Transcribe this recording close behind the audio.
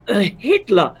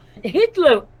Hitler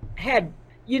had,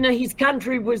 his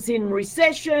country was in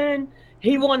recession.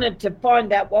 He wanted to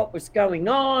find out what was going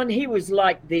on. He was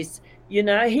like this,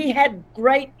 he had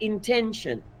great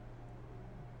intention.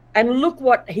 And look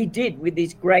what he did with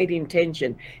his great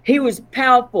intention. He was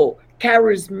powerful,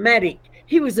 charismatic.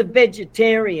 He was a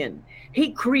vegetarian.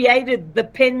 He created the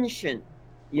pension,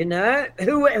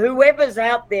 whoever's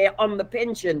out there on the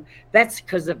pension, that's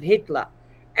because of Hitler.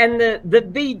 And the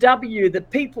VW, the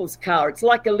people's car, it's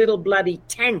like a little bloody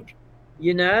tank,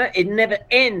 it never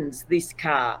ends, this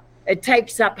car. It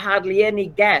takes up hardly any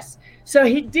gas. So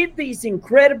he did these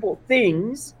incredible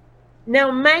things. Now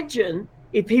imagine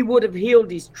if he would have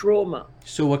healed his trauma.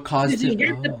 So what caused him? He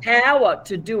had the power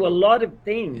to do a lot of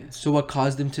things. Yeah. So what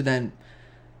caused him to then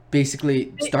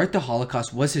basically start the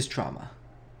Holocaust was his trauma.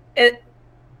 Yeah,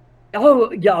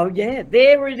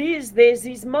 there it is. There's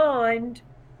his mind.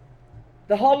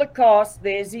 The Holocaust,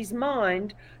 there's his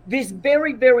mind. This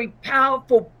very, very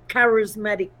powerful,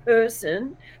 charismatic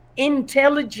person,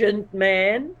 intelligent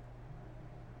man.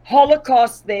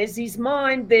 Holocaust, there's his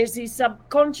mind, there's his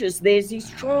subconscious, there's his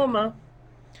trauma.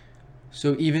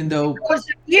 So even though... Because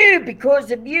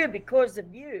of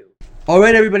you. All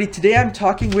right, everybody. Today I'm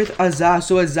talking with Azzah.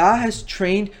 So Azzah has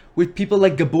trained with people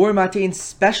like Gabor Mate and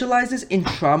specializes in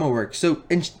trauma work. So,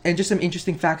 and just some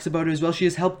interesting facts about her as well. She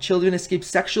has helped children escape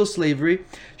sexual slavery.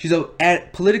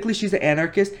 Politically, she's an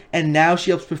anarchist. And now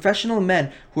she helps professional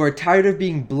men who are tired of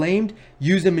being blamed,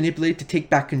 used, and manipulated to take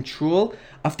back control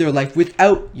of their life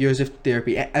without years of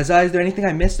therapy. Azzah, is there anything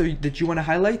I missed or that you want to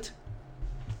highlight?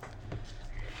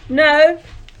 No,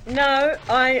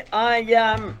 I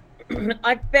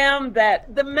found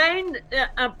that the main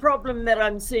problem that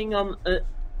I'm seeing on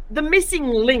the missing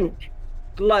link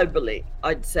globally,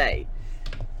 I'd say,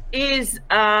 is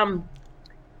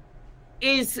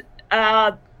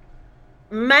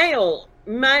male.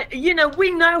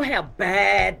 We know how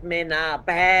bad men are,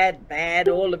 bad,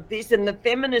 all of this, and the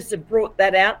feminists have brought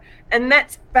that out, and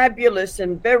that's fabulous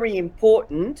and very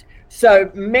important.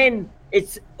 So men,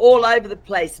 it's all over the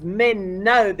place. Men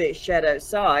know their shadow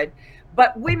side,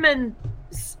 but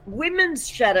women's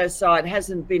shadow side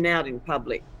hasn't been out in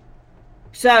public.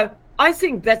 So I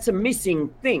think that's a missing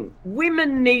thing.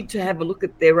 Women need to have a look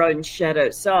at their own shadow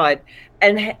side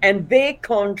and their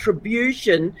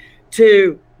contribution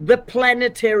to the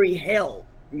planetary hell,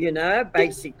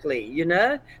 basically,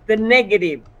 the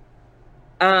negative.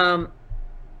 Men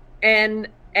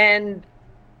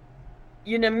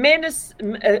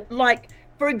are, like,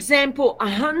 for example,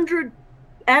 100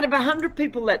 out of 100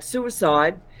 people that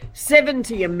suicide,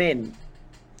 70 are men.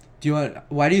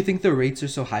 Why do you think the rates are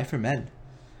so high for men?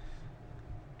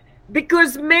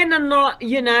 Because men are not,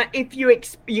 if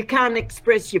you can't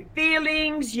express your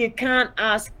feelings, you can't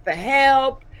ask for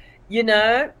help, you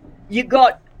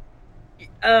got,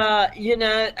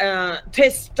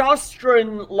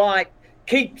 testosterone, like,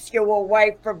 keeps you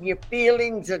away from your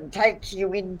feelings and takes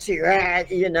you into,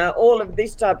 all of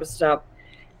this type of stuff.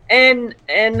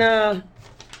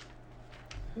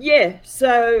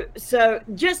 So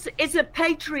just it's a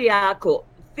patriarchal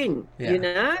thing,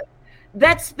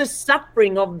 That's the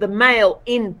suffering of the male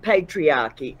in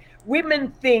patriarchy. Women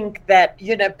think that,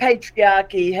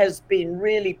 patriarchy has been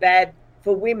really bad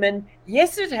for women.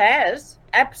 Yes, it has.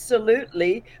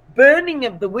 Absolutely. Burning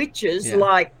of the witches,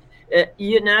 like,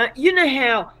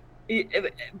 how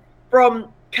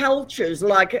from cultures,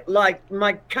 like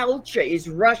my culture is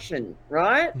Russian,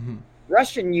 right? Mm-hmm.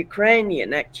 Russian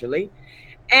Ukrainian, actually.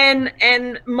 And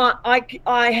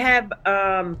I have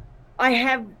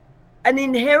an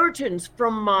inheritance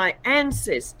from my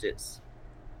ancestors,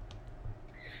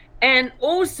 and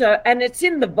it's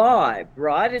in the vibe,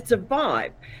 right? It's a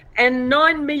vibe, and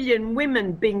 9 million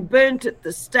women being burnt at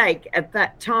the stake at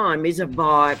that time is a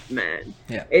vibe, man.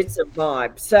 Yeah, it's a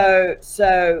vibe. So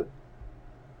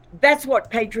that's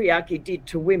what patriarchy did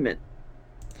to women.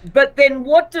 But then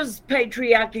what does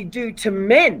patriarchy do to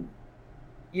men?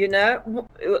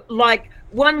 Like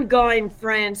one guy in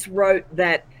France wrote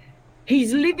that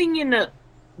he's living in a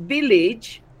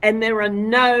village and there are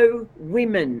no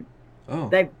women. Oh.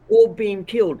 They've all been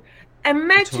killed.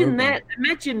 Imagine that.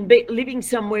 Imagine living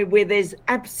somewhere where there's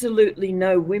absolutely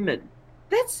no women.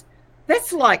 That's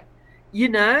like,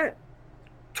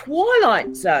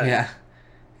 Twilight Zone.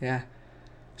 Yeah.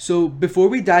 So before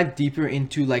we dive deeper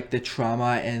into like the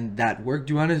trauma and that work,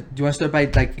 do you want to start by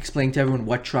like explaining to everyone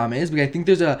what trauma is? Because I think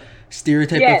there's a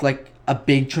stereotype of like a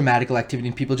big traumatic activity,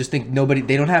 and people just think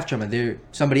they don't have trauma.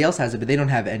 Somebody else has it, but they don't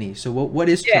have any. So what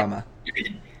is trauma?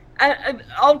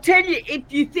 I'll tell you, if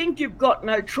you think you've got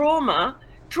no trauma,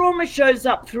 trauma shows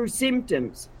up through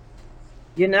symptoms.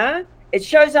 It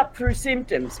shows up through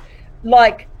symptoms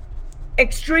like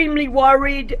extremely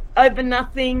worried over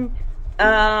nothing,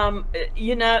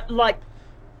 like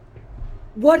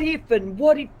what if and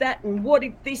what if that and what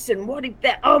if this and what if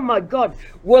that. Oh my God.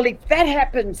 Well, if that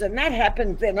happens and that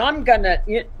happens, then I'm gonna,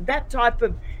 that type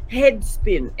of head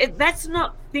spin. That's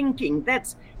not thinking,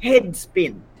 that's head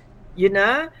spin,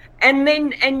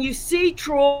 and you see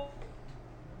trauma.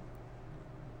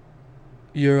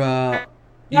 You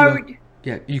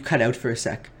cut out for a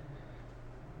sec.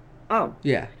 Oh.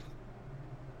 Yeah.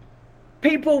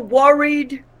 People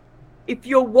worried. If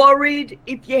you're worried,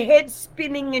 if your head's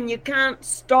spinning and you can't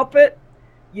stop it,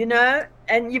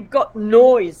 and you've got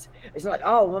noise, it's like,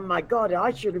 oh my God,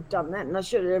 I should have done that, and I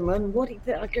should have, and what if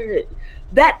I could?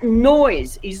 That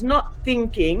noise is not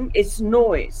thinking, it's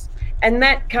noise, and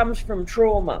that comes from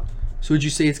trauma. So would you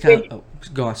say it's kind of? Oh,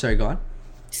 go on. Sorry, go on.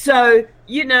 So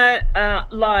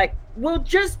like, well,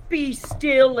 just be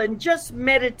still and just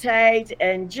meditate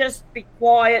and just be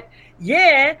quiet.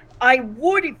 Yeah, I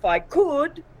would if I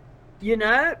could.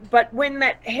 But when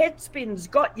that head spin's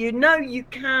got you, no, you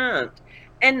can't.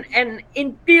 And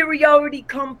inferiority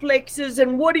complexes,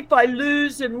 and what if I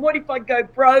lose, and what if I go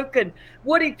broke, and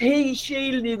what if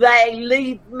they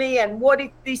leave me, and what if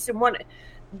this and what,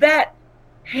 that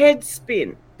head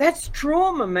spin, that's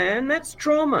trauma, man. That's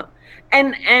trauma.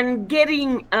 And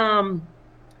getting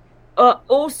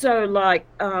also like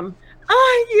oh,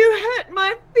 you hurt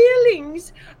my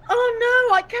feelings. Oh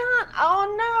no, I can't.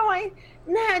 Oh no,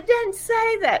 don't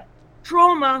say that.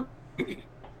 Trauma.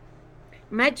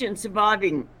 Imagine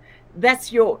surviving.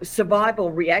 That's your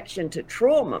survival reaction to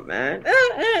trauma, man.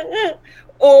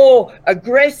 Or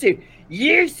aggressive.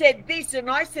 You said this and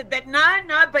I said that.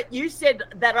 No, but you said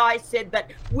that, I said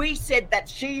that, we said that,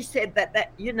 she said that,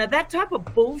 that type of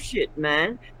bullshit,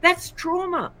 man. That's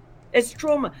trauma. It's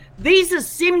trauma. These are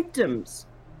symptoms.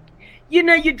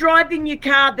 You're driving your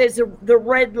car, the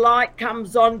red light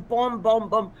comes on, bomb, bomb,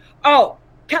 bomb. Oh,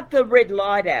 cut the red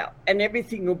light out and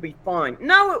everything will be fine.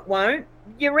 No, it won't.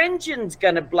 Your engine's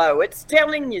going to blow. It's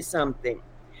telling you something.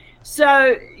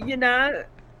 So,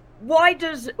 why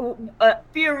does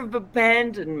fear of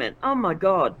abandonment? Oh my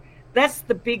God, that's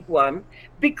the big one.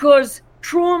 Because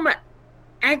trauma,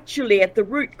 actually at the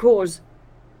root cause,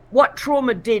 what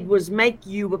trauma did was make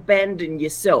you abandon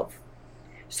yourself.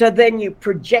 So then you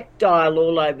projectile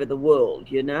all over the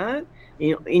world, in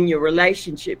your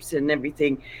relationships and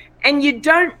everything. And you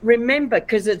don't remember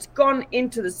because it's gone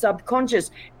into the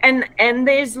subconscious. And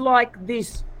there's like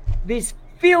this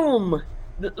film,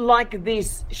 like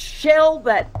this shell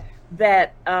that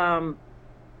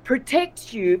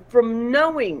protects you from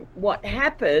knowing what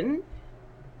happened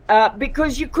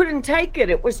because you couldn't take it.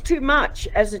 It was too much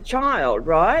as a child,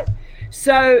 right?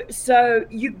 So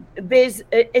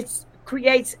it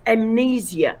creates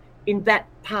amnesia in that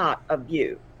part of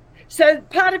you. So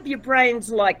part of your brain's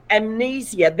like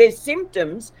amnesia. There's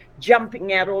symptoms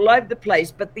jumping out all over the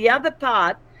place, but the other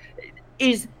part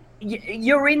is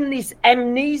you're in this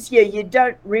amnesia. You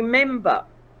don't remember.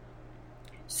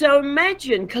 So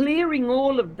imagine clearing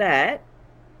all of that,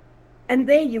 and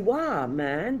there you are,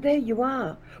 man. There you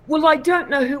are. Well, I don't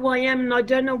know who I am, and I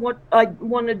don't know what I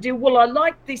want to do. Well, I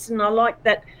like this and I like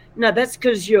that. No, that's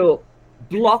because you're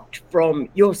blocked from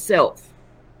yourself.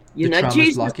 The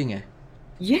trauma's blocking it.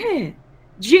 Yeah.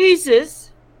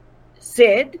 Jesus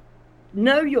said,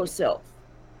 know yourself.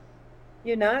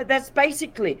 That's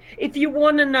basically, if you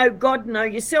want to know God, know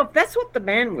yourself. That's what the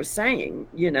man was saying.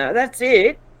 That's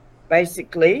it.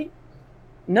 Basically,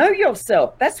 know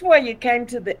yourself. That's why you came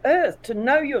to the earth, to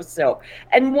know yourself.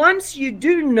 And once you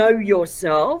do know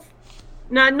yourself,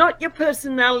 no, not your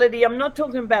personality, I'm not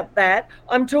talking about that.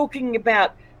 I'm talking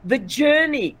about the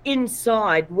journey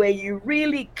inside where you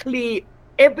really clear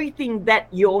everything that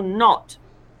you're not.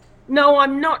 No,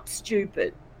 I'm not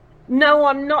stupid. No,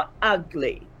 I'm not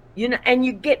ugly. And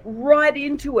you get right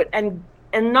into it and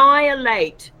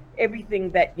annihilate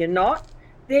everything that you're not.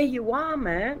 There you are,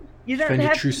 man. You don't find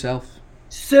have your true to self.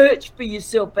 Search for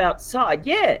yourself outside.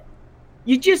 Yeah.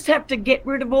 You just have to get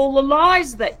rid of all the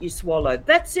lies that you swallowed.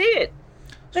 That's it.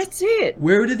 That's it.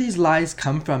 Where do these lies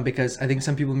come from? Because I think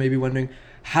some people may be wondering,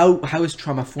 how is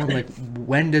trauma formed? Like,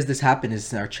 when does this happen? Is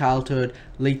it in our childhood,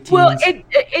 late teens? Well,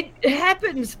 it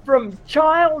happens from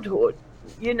childhood,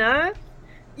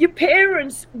 Your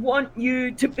parents want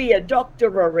you to be a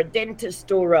doctor or a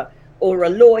dentist or a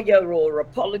lawyer or a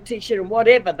politician,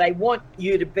 whatever they want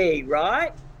you to be,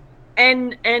 right?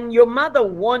 And your mother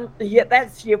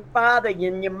that's your father,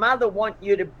 and your mother want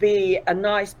you to be a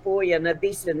nice boy and a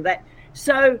this and that.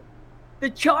 So the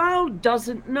child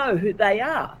doesn't know who they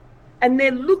are. And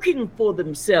they're looking for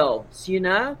themselves,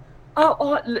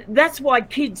 That's why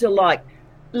kids are like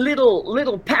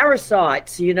little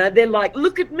parasites, you know. They're like,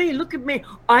 look at me,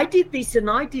 I did this and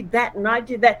I did that and I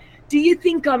did that. Do you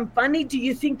think I'm funny? Do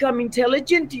you think I'm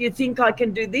intelligent? Do you think I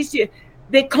can do this?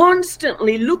 They're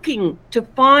constantly looking to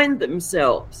find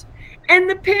themselves, and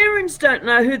the parents don't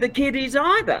know who the kid is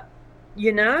either,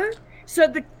 you know. So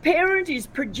the parent is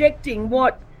projecting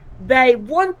what they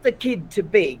want the kid to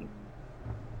be.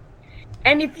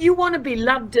 And if you want to be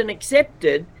loved and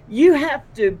accepted, you have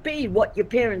to be what your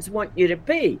parents want you to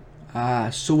be.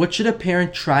 So what should a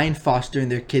parent try and foster in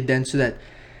their kid then, so that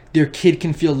their kid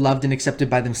can feel loved and accepted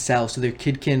by themselves, so their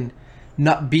kid can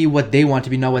not be what they want to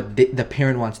be, not what the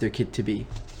parent wants their kid to be?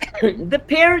 The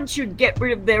parents should get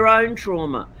rid of their own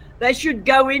trauma. They should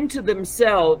go into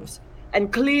themselves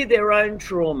and clear their own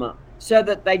trauma so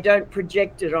that they don't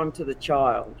project it onto the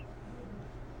child.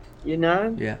 You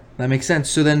know? Yeah, that makes sense.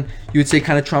 So then you would say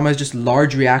kind of trauma is just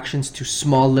large reactions to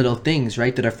small little things,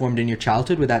 right, that are formed in your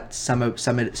childhood. Would that sum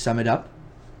it up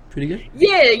pretty good?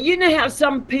 Yeah, you know how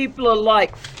some people are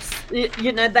like,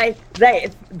 you know, they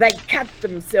cut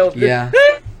themselves. Yeah.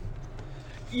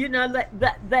 You know,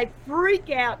 they freak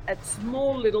out at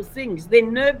small little things. Their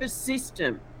nervous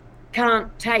system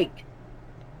can't take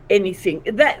anything.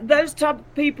 Those type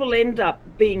of people end up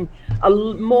being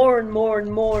more and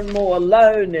more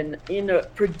alone and in a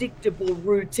predictable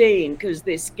routine because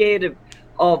they're scared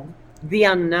of the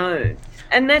unknown,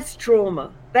 and that's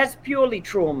trauma. That's purely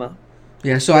trauma.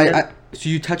 Yeah. So so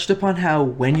you touched upon how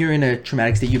when you're in a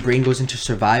traumatic state, your brain goes into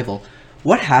survival.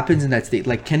 What happens in that state?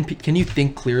 Like, can you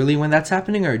think clearly when that's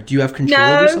happening, or do you have control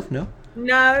of yourself?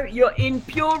 No, you're in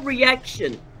pure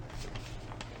reaction.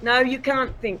 No, you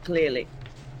can't think clearly.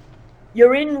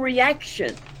 You're in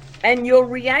reaction, and your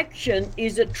reaction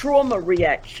is a trauma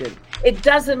reaction. It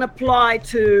doesn't apply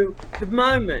to the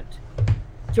moment,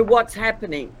 to what's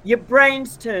happening. Your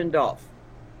brain's turned off,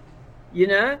 you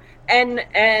know?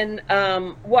 And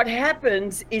what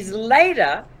happens is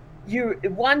later,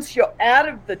 once you're out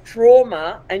of the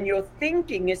trauma and you're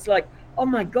thinking, it's like, oh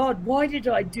my God, why did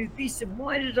I do this? And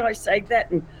why did I say that?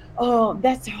 And oh,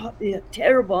 that's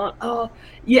terrible. Oh,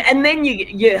 yeah. And then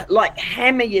you like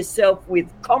hammer yourself with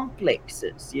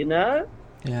complexes, you know?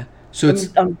 Yeah. So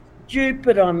I'm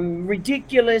stupid, I'm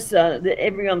ridiculous,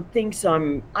 everyone thinks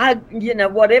you know,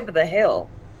 whatever the hell.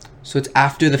 So it's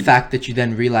after the fact that you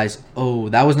then realize, oh,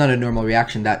 that was not a normal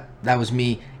reaction. That was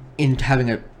me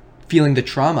feeling the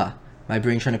trauma. My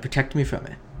brain trying to protect me from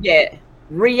it. Yeah.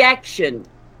 Reaction.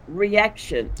 So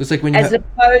it's like when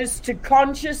opposed to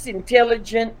conscious,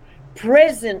 intelligent,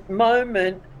 present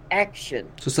moment action.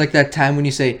 So it's like that time when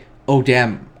you say, oh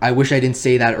damn, I wish I didn't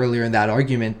say that earlier in that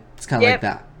argument. It's kind of like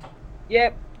that.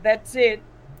 Yep, that's it.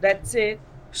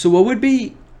 So what would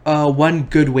be one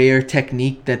good way or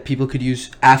technique that people could use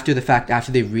after the fact,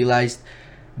 after they realized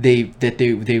that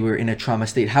they were in a trauma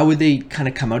state? How would they kind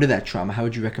of come out of that trauma? How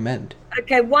would you recommend?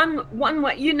 Okay, one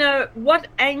way, you know, what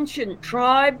ancient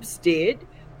tribes did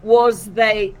was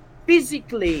they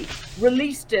physically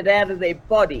released it out of their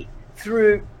body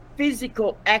through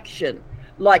physical action,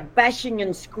 like bashing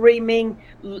and screaming,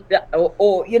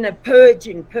 or you know,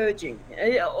 purging.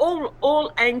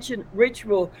 All ancient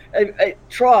ritual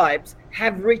tribes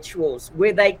have rituals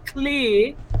where they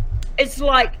clear. It's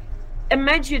like,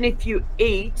 imagine if you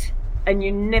eat and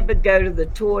you never go to the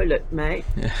toilet, mate.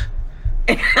 Yeah.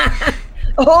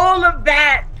 All of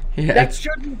that that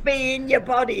shouldn't be in your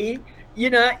body, you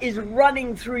know, is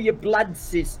running through your blood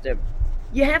system.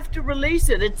 You have to release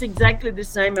it. It's exactly the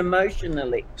same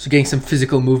emotionally. So getting some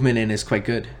physical movement in is quite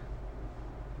good.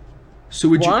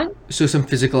 So so some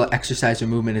physical exercise or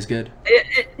movement is good?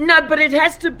 No, but it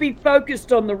has to be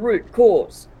focused on the root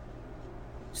cause.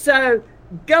 So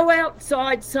go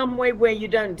outside somewhere where you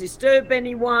don't disturb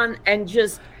anyone and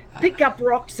just pick up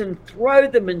rocks and throw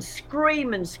them and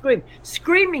scream and scream.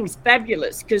 Screaming's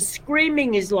fabulous because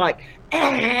screaming is like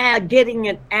getting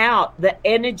it out, the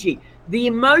energy, the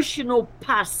emotional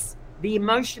pus, the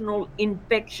emotional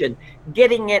infection,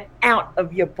 getting it out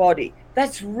of your body.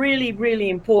 That's really, really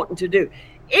important to do.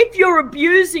 If you're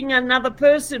abusing another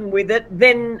person with it,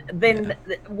 then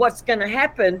what's going to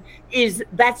happen is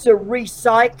that's a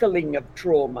recycling of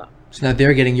trauma. So now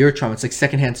they're getting your trauma. It's like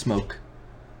secondhand smoke.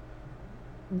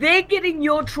 They're getting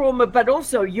your trauma, but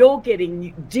also you're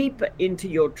getting deeper into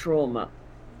your trauma.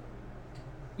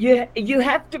 You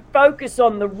have to focus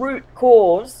on the root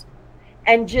cause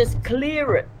and just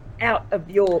clear it out of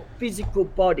your physical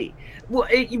body.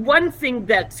 One thing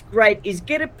that's great is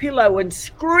get a pillow and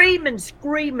scream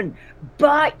and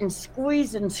bite and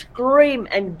squeeze and scream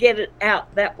and get it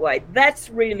out that way. That's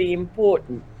really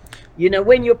important. You know,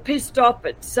 when you're pissed off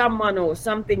at someone or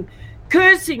something,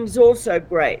 Cursing's also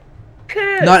great.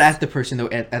 Curse. Not at the person though,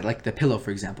 at like the pillow,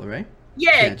 for example, right?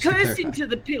 Yeah, just to curse clarify. into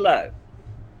the pillow.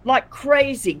 Like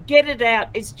crazy. Get it out.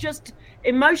 It's just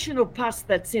emotional pus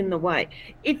that's in the way.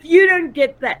 If you don't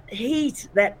get that heat,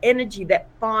 that energy, that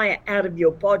fire out of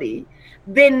your body,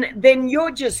 then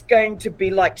you're just going to be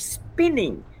like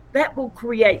spinning. That will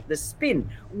create the spin.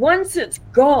 Once it's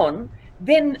gone,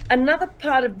 then another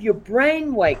part of your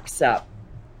brain wakes up,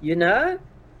 you know?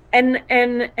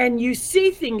 And you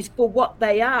see things for what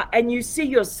they are, and you see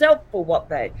yourself for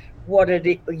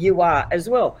you are as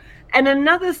well. And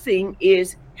another thing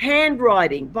is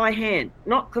handwriting by hand,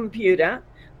 not computer,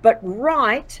 but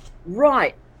write.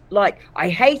 Like, I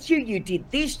hate you, you did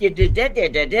this, you did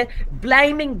that,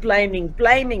 blaming,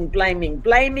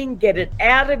 get it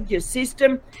out of your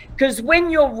system. Because when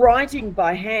you're writing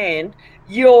by hand,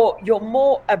 you're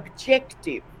more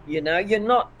objective, you know, you're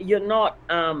not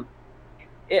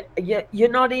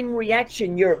in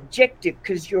reaction, you're objective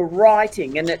because you're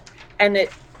writing, and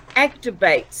it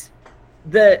activates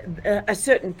a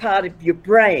certain part of your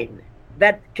brain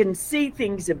that can see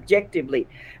things objectively.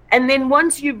 And then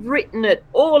once you've written it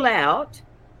all out,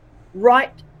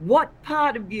 write what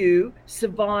part of you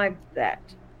survived that.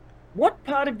 What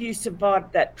part of you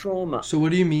survived that trauma? So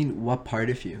what do you mean, what part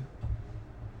of you?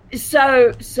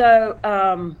 So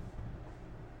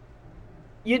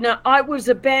you know, I was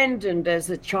abandoned as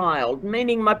a child,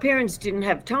 meaning my parents didn't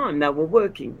have time. They were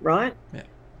working, right? Yeah.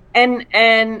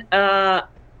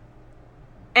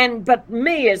 But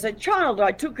me as a child,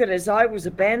 I took it as I was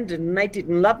abandoned, and they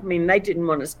didn't love me, and they didn't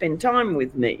want to spend time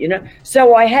with me, you know?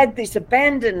 So I had this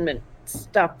abandonment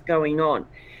stuff going on.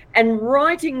 And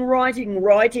writing,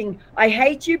 I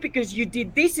hate you because you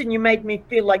did this, and you made me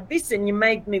feel like this, and you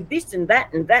made me this and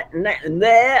that and that and that and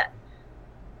that.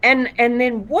 And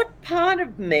then what part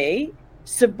of me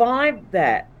survived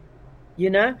that, you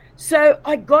know? So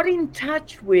I got in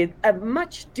touch with a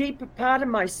much deeper part of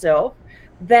myself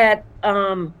that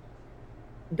I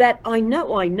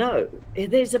know.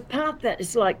 There's a part that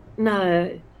is like,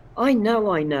 no, I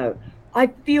know. I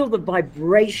feel the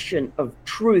vibration of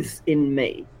truth in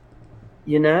me,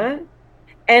 you know?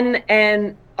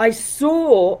 And I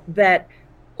saw that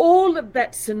all of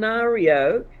that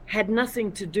scenario had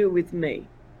nothing to do with me.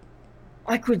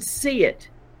 I could see it.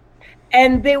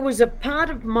 And there was a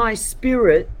part of my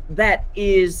spirit that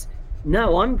is,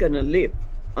 no, I'm going to live.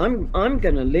 I'm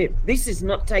going to live. This is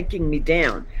not taking me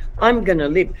down. I'm going to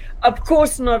live. Of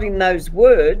course, not in those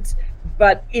words,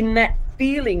 but in that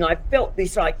feeling, I felt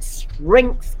this like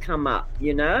strength come up,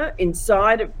 you know,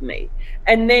 inside of me.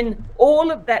 And then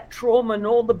all of that trauma and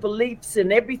all the beliefs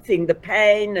and everything, the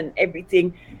pain and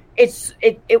everything,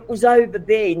 it was over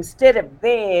there. Instead of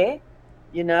there,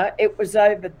 you know, it was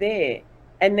over there.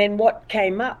 And then what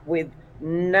came up with,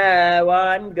 no,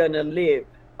 I'm going to live.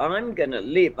 I'm going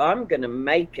to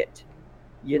make it,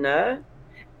 you know?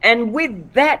 And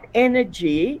with that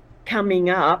energy coming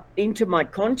up into my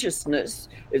consciousness,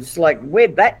 it's like,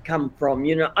 where'd that come from?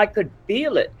 You know, I could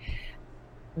feel it.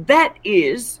 That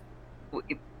is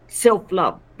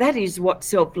self-love. That is what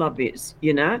self-love is,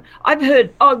 you know? I've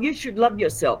heard, oh, you should love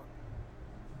yourself.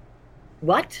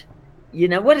 What? You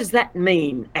know, what does that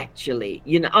mean, actually?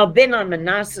 You know, oh, then I'm a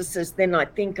narcissist, then I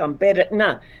think I'm better.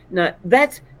 No,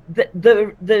 that's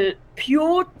the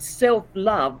pure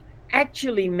self-love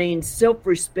actually means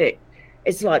self-respect.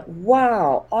 It's like,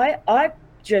 wow, I've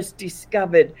just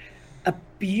discovered a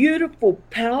beautiful,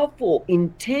 powerful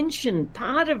intention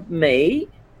part of me,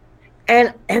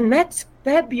 and that's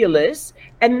fabulous,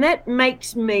 and that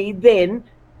makes me then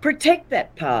protect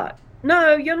that part.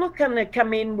 No, you're not going to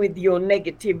come in with your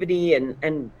negativity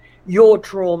and your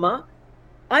trauma.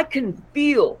 I can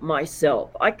feel myself.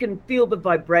 I can feel the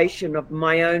vibration of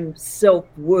my own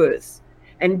self-worth.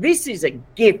 And this is a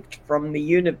gift from the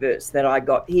universe that I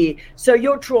got here. So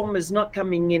your trauma is not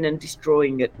coming in and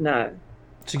destroying it. No.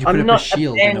 So you put up a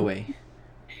shield in a way.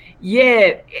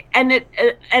 Yeah,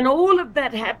 and all of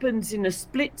that happens in a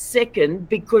split second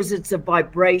because it's a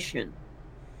vibration.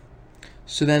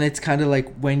 So then it's kind of like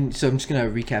so I'm just going to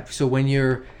recap. So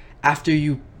after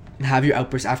you have your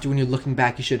outburst, when you're looking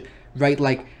back, you should write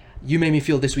like, you made me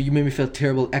feel this way, you made me feel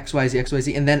terrible,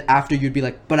 XYZ. And then after you'd be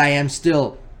like, but I am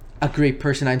still a great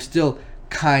person. I'm still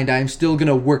kind. I'm still going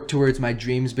to work towards my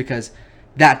dreams because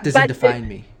that doesn't define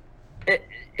me.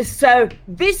 So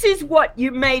this is what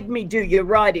you made me do. You're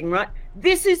writing, right?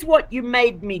 This is what you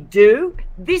made me do.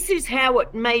 This is how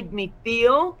it made me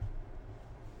feel.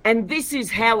 And this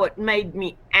is how it made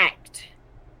me act.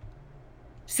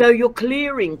 So you're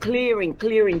clearing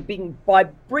by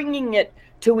bringing it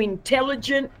to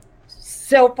intelligent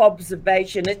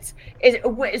self-observation.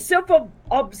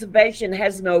 Self-observation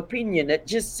has no opinion. It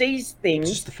just sees things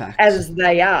Just the facts. as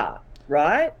they are,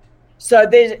 right? So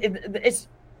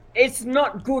it's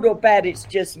not good or bad. It's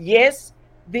just, yes,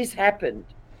 this happened,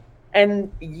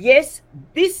 and yes,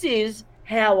 this is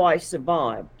how I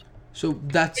survived. So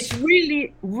that's It's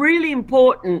really, really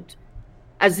important,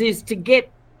 Aziz, to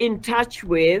get in touch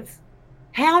with,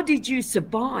 how did you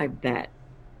survive that?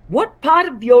 What part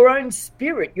of your own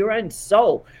spirit, your own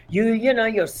soul, you know,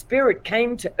 your spirit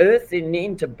came to earth and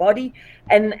into body,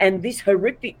 and these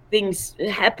horrific things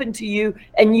happened to you,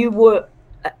 and you were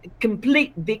a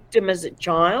complete victim as a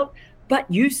child, but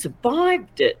you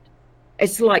survived it.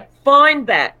 It's like, find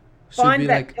that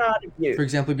it'd be part of you. For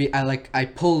example, I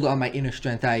pulled on my inner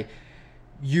strength. I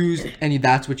used, and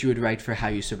that's what you would write for how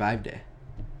you survived it,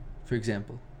 for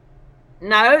example.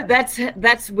 No, that's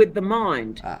with the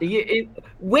mind.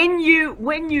 When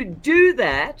you do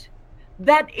that,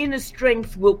 that inner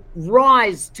strength will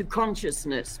rise to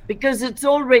consciousness because it's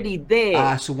already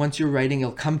there. So once you're writing,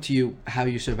 it'll come to you how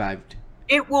you survived.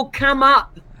 It will come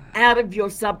up out of your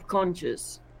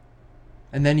subconscious.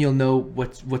 And then you'll know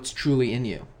what's truly in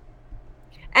you.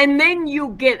 And then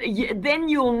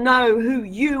you'll know who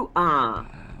you are.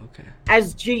 Okay.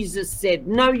 As Jesus said,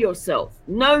 know yourself.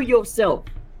 Know yourself.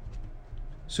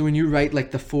 So when you write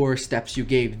like the 4 steps you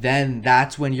gave, then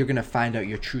that's when you're gonna find out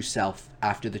your true self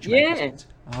after the traumatic experience.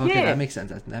 Oh, okay, that makes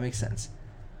sense. That makes sense.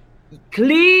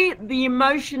 Clear the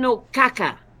emotional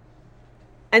caca,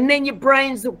 and then your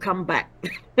brains will come back.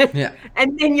 Yeah.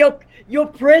 And then your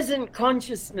present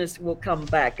consciousness will come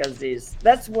back, Aziz.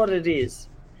 That's what it is.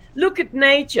 Look at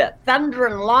nature, thunder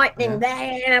and lightning,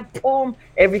 there, boom,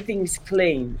 everything's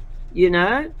clean. You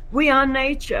know, we are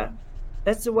nature.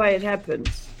 That's the way it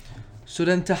happens. So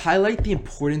then, to highlight the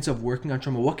importance of working on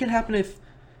trauma, what can happen if,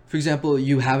 for example,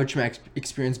 you have a traumatic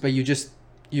experience, but you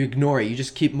ignore it, you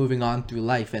just keep moving on through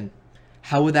life, and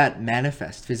how would that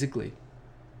manifest physically?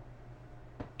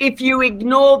 If you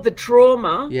ignore the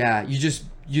trauma, yeah,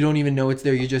 you don't even know it's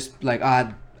there. You're just like,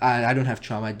 I don't have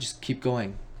trauma. I just keep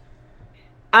going.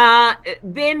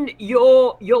 Then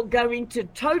you're going to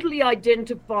totally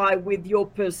identify with your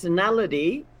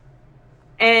personality,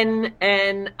 and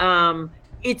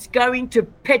it's going to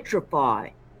petrify.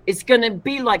 It's going to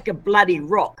be like a bloody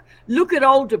rock. Look at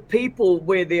older people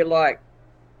where they're like,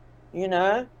 you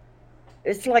know,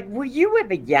 it's like, were you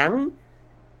ever young?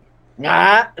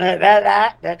 Nah,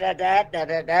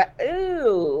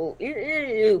 ooh,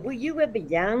 were you ever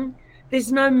young?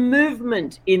 There's no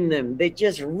movement in them. They're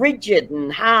just rigid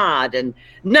and hard. And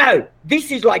no, this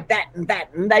is like that and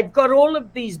that. And they've got all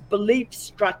of these belief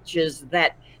structures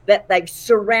that they've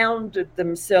surrounded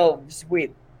themselves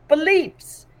with.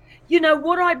 Beliefs. You know,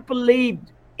 what I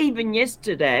believed even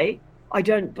yesterday, I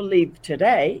don't believe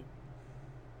today.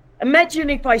 Imagine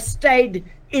if I stayed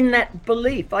in that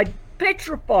belief. I'd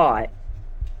petrify.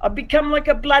 I'd become like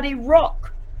a bloody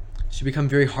rock. So you become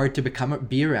very hard to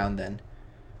be around then.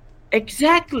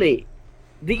 Exactly.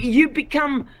 You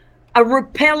become a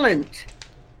repellent.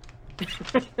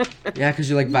 Yeah, because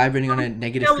you're like vibrating on a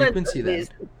negative frequency then.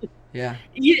 Yeah.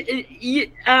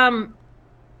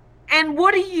 And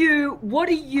what are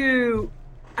you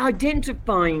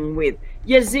identifying with?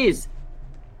 Yaziz,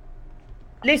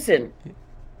 listen.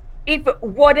 If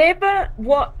whatever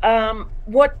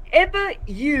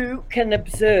you can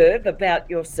observe about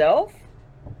yourself,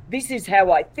 this is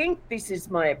how I think, this is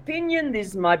my opinion, this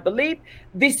is my belief,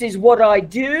 this is what I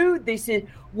do, this is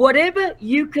whatever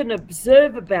you can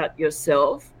observe about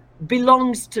yourself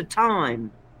belongs to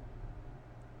time.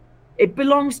 It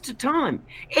belongs to time.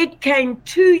 It came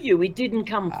to you, it didn't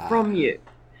come from you.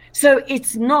 So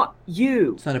it's not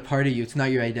you. It's not a part of you, it's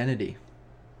not your identity.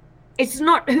 It's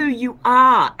not who you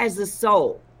are as a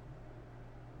soul.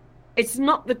 It's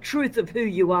not the truth of who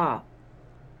you are.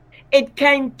 It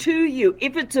came to you.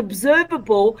 If it's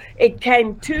observable, it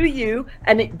came to you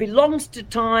and it belongs to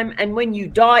time, and when you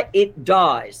die, it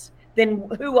dies. Then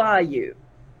who are you?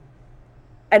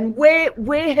 And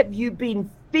where have you been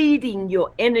feeding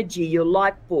your energy, your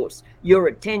life force, your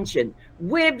attention?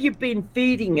 Where have you been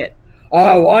feeding it?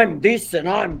 Oh, I'm this and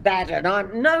I'm that and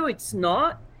I'm... No, it's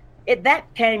not.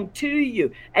 That came to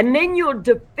you. And then you're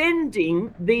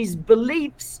defending these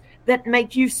beliefs that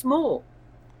make you small.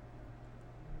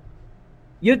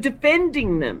 You're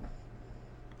defending them.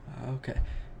 Okay.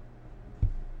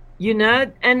 You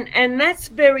know, and that's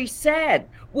very sad.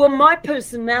 Well, my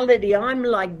personality, I'm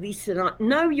like this and I...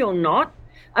 No, you're not.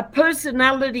 A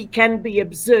personality can be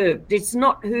observed. It's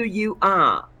not who you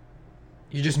are.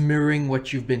 You're just mirroring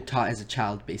what you've been taught as a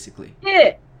child, basically.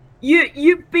 Yeah.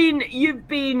 You've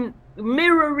been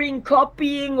mirroring,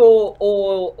 copying,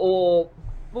 or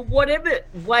whatever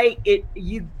way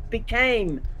you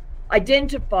became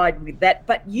identified with that,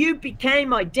 but you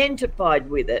became identified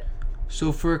with it.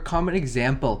 So for a common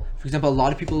example, for example, a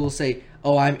lot of people will say,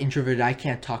 "Oh, I'm introverted. I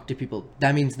can't talk to people."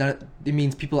 That means not. It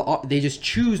means people they just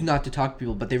choose not to talk to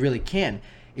people, but they really can.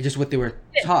 It's just what they were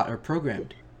taught or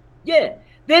programmed. Yeah,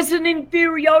 there's an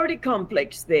inferiority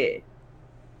complex there.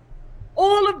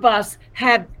 All of us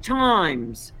have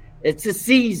times. It's a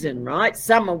season, right?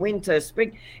 Summer, winter,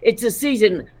 spring. It's a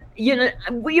season. You know,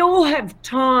 we all have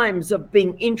times of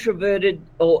being introverted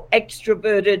or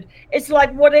extroverted. It's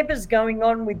like whatever's going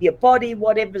on with your body,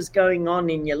 whatever's going on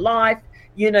in your life,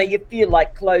 you know, you feel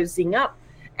like closing up.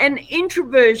 And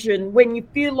introversion, when you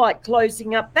feel like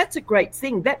closing up, that's a great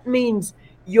thing. That means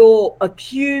you're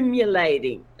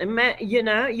accumulating, you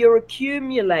know, you're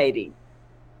accumulating.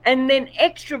 And then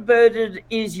extroverted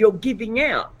is you're giving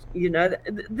out, you know,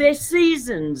 there's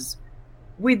seasons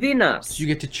within us. So you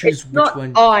get to choose which not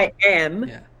one. I am.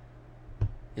 Yeah.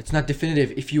 It's not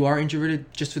definitive. If you are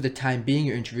introverted, just for the time being,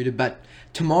 you're introverted. But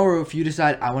tomorrow, if you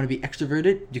decide I want to be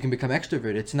extroverted, you can become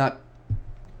extroverted. It's not.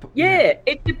 Yeah,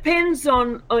 it depends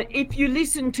on if you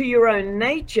listen to your own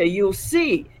nature, you'll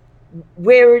see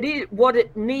where it is, what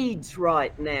it needs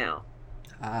right now.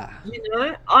 You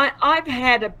know, I've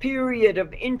had a period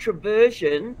of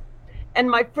introversion, and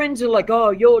my friends are like, "Oh,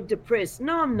 you're depressed."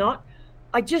 No, I'm not.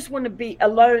 I just want to be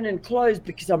alone and closed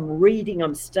because I'm reading,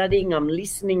 I'm studying, I'm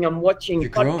listening, I'm watching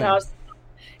podcasts,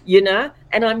 you know,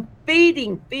 and I'm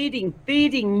feeding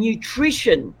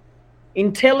nutrition,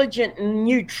 intelligent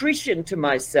nutrition to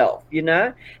myself, you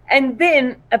know. And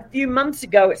then a few months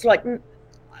ago, it's like,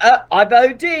 I've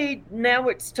OD'd, now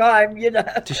it's time, you know.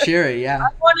 To share it, yeah. I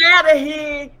want out of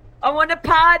here. I want to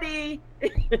party.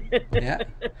 Yeah.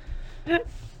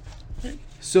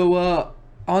 So,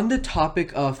 on the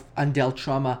topic of undealt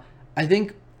trauma, I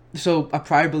think, so a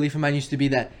prior belief of mine used to be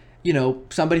that, you know,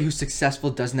 somebody who's successful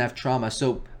doesn't have trauma.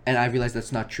 So, and I realize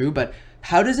that's not true, but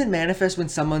how does it manifest when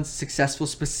someone's successful,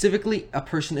 specifically a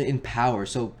person in power?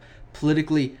 So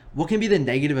politically, what can be the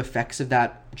negative effects of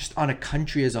that just on a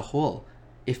country as a whole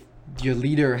if your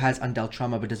leader has undealt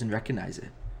trauma but doesn't recognize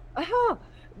it?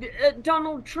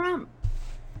 Donald Trump,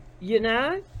 you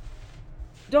know?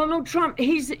 Donald Trump,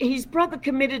 his brother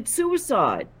committed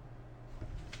suicide.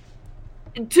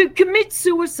 To commit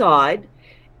suicide,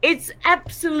 it's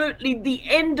absolutely the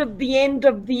end of the end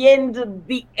of the end of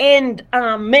the end.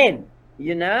 Amen.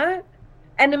 You know?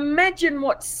 And imagine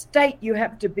what state you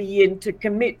have to be in to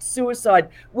commit suicide,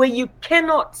 where you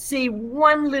cannot see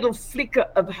one little flicker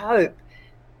of hope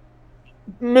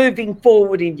moving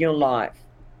forward in your life.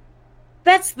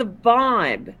 That's the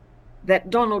vibe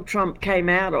that Donald Trump came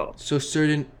out of. So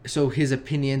his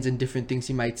opinions and different things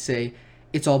he might say,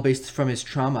 it's all based from his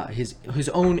trauma, his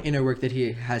own inner work that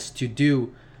he has to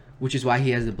do, which is why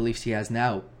he has the beliefs he has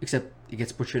now, except it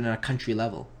gets portrayed on a country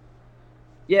level.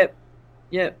 Yep.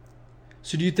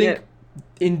 So do you think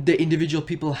in the individual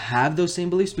people have those same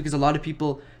beliefs? Because a lot of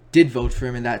people did vote for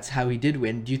him and that's how he did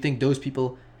win. Do you think those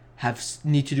people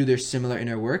need to do their similar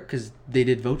inner work because they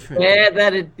did vote for him? Yeah,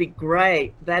 that'd be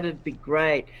great.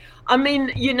 I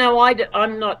mean, you know,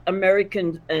 I'm not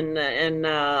American, and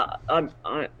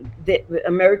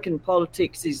American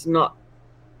politics is not.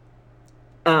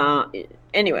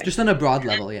 Anyway, just on a broad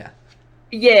level, yeah.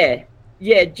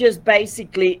 Yeah, just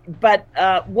basically. But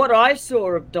what I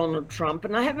saw of Donald Trump,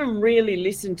 and I haven't really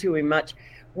listened to him much,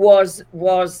 was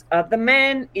the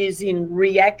man is in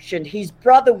reaction. His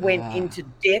brother went into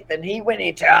death, and he went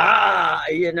into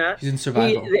you know. He's in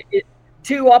survival.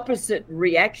 Two opposite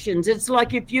reactions. It's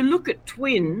like if you look at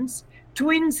twins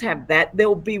have that.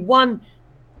 There'll be one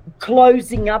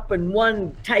closing up and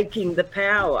one taking the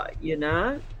power, you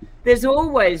know. There's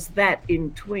always that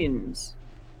in twins.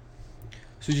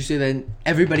 So would you say then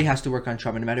everybody has to work on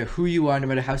trauma, no matter who you are, no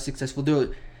matter how successful?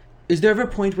 Is there ever a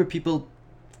point where people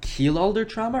heal all their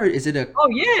trauma, or is it a... Oh,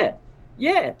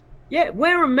 yeah.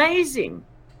 We're amazing.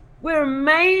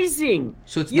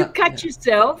 So it's you cut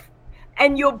yourself,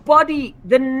 and your body,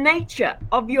 the nature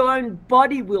of your own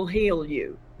body will heal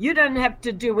you. You don't have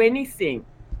to do anything.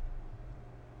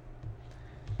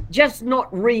 Just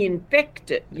not reinfect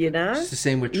it, you know? It's the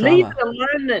same with trauma. Leave it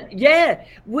alone. Yeah,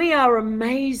 we are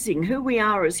amazing who we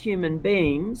are as human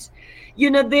beings.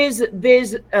 You know, there's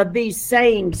these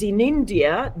sayings in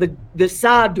India, the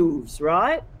sadhus,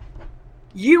 right?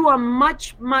 You are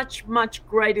much, much, much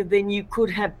greater than you could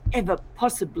have ever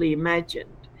possibly imagined.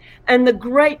 And the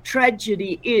great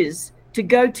tragedy is to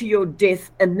go to your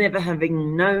death and never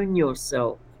having known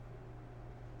yourself.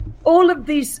 All of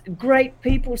these great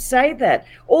people say that.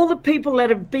 All the people that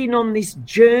have been on this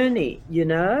journey, you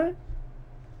know.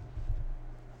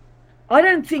 I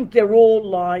don't think they're all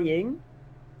lying.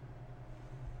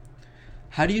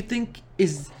 How do you think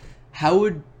how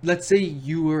would, let's say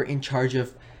you were in charge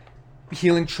of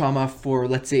healing trauma for,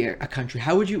 let's say, a country,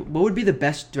 what would be the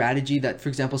best strategy that, for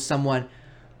example, someone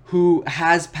who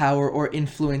has power or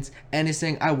influence and is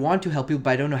saying, I want to help people, but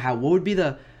I don't know how, what would be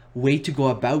the way to go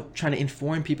about trying to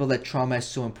inform people that trauma is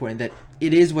so important, that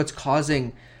it is what's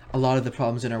causing a lot of the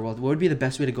problems in our world? What would be the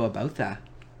best way to go about that?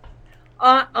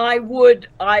 I would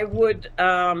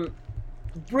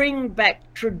bring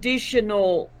back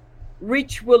traditional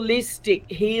ritualistic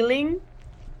healing.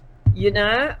 You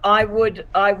know, I would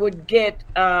get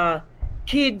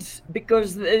kids,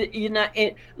 because you know,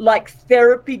 like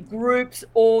therapy groups,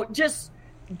 or just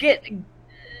get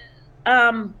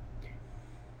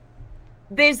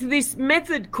there's this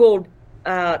method called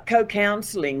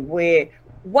co-counseling, where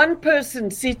one person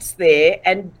sits there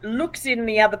and looks in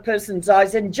the other person's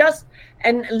eyes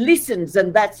and listens,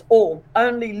 and that's all,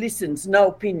 only listens, no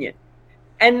opinion.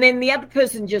 And then the other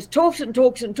person just talks and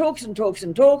talks and talks and talks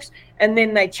and talks, and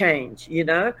then they change, you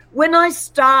know. When I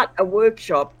start a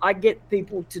workshop, I get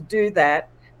people to do that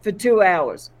for 2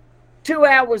 hours. 2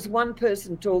 hours, one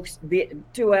person talks,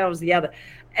 2 hours the other.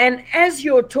 And as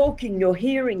you're talking, you're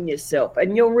hearing yourself,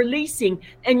 and you're releasing,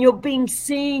 and you're being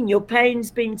seen, your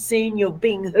pain's being seen, you're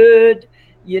being heard,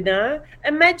 you know.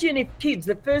 Imagine if kids,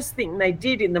 the first thing they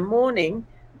did in the morning,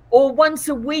 or once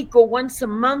a week or once a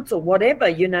month or whatever,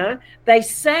 you know, they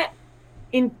sat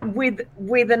in with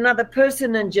another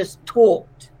person and just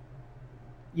talked,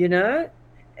 you know,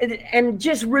 and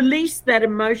just released that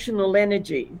emotional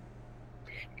energy.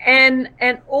 And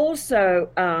also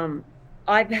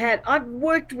I've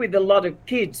worked with a lot of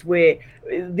kids where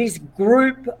this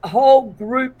whole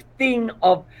group thing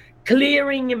of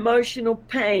clearing emotional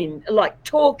pain, like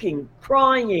talking,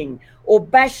 crying, or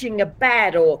bashing a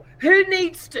bat, or who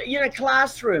needs to, you know,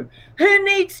 classroom, who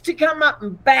needs to come up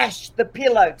and bash the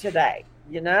pillow today,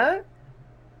 you know?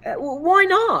 Why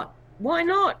not? Why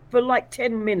not for like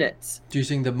 10 minutes? Do you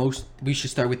think we should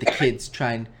start with the kids,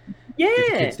 try and get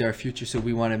the kids their future, so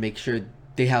we want to make sure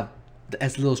they have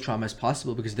as little trauma as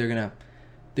possible, because they're gonna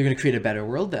create a better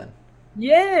world then.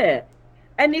 Yeah.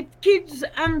 And if kids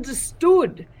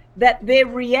understood that their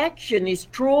reaction is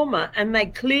trauma and they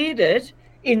cleared it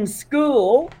in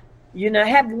school, you know,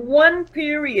 have one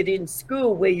period in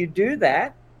school where you do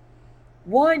that,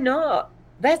 why not?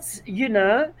 That's, you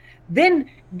know, then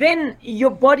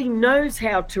your body knows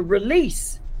how to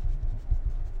release.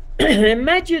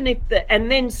 Imagine if and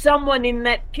then someone in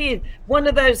that kid, one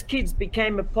of those kids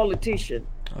became a politician.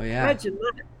 Oh yeah. Imagine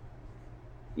that.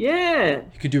 Yeah.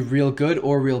 You could do real good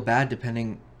or real bad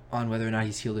depending on whether or not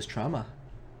he's healed his trauma.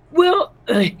 Well,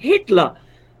 Hitler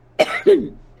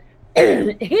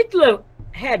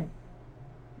had,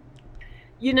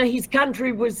 you know, his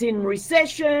country was in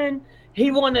recession.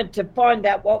 He wanted to find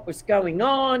out what was going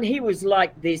on. He was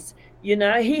like this, you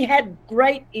know, he had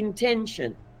great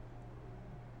intention.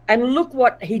 And look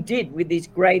what he did with his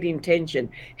great intention.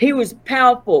 He was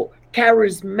powerful,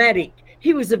 charismatic.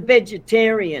 He was a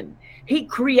vegetarian. He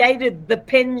created the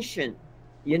pension,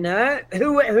 you know.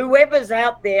 Whoever's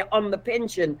out there on the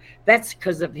pension, that's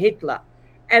because of Hitler.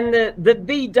 And the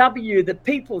VW, the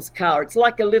people's car, it's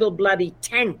like a little bloody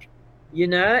tank, you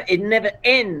know. It never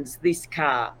ends, this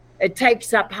car. It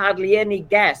takes up hardly any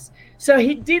gas. So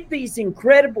he did these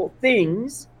incredible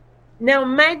things. Now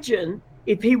imagine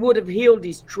if he would have healed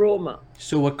his trauma.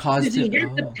 So what caused him? He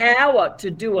had the power to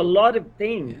do a lot of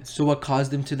things. Yeah. So what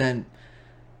caused him to then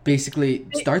basically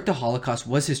start the Holocaust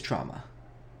was his trauma?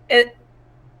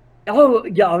 Oh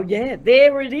yeah,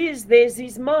 there it is. There's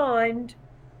his mind.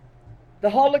 The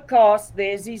Holocaust,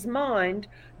 there's his mind.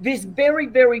 This very,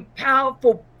 very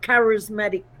powerful,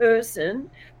 charismatic person,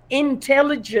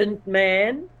 intelligent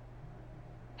man.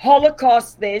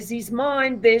 Holocaust, there's his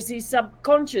mind, there's his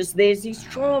subconscious, there's his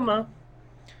trauma.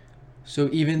 So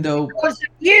even though... Because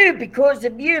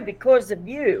of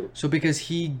you. So because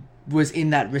he was in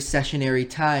that recessionary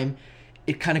time,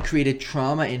 it kind of created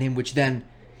trauma in him, which then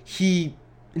he,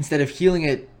 instead of healing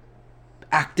it,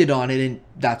 acted on it, and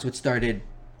that's what started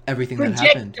everything that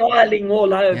happened. Projectiling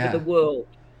all over the world.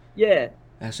 Yeah.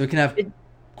 So it can have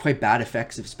quite bad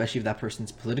effects, especially if that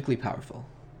person's politically powerful.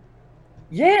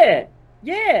 Yeah.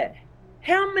 Yeah.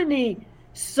 How many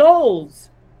souls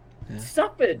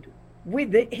suffered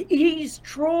with his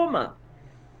trauma,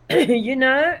 you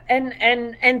know,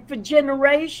 and for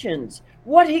generations,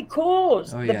 what he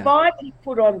caused, the vibe he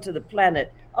put onto the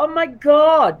planet. Oh my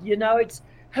God, you know, it's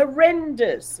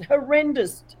horrendous.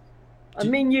 I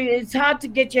mean, it's hard to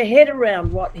get your head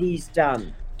around what he's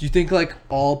done. Do you think like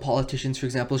all politicians, for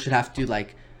example, should have to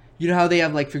like, you know how they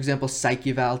have like, for example, psych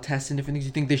eval tests and different things?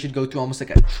 You think they should go through almost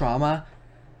like a trauma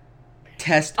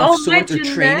test of sorts or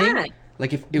imagine training? that.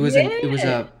 Like if it was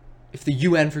if the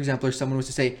UN, for example, or someone was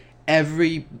to say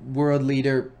every world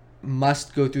leader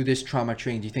must go through this trauma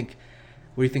training, what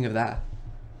do you think of that?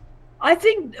 I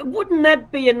think, wouldn't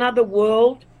that be another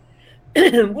world?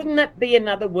 Wouldn't that be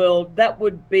another world? That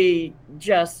would be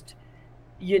just,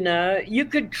 you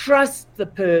could trust the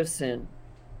person.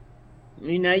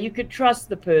 You could trust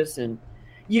the person.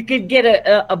 You could get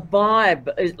a vibe.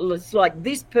 It's like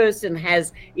this person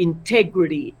has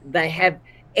integrity. They have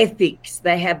ethics.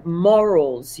 They have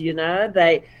morals.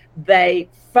 They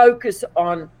focus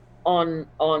on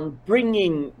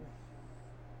bringing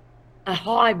a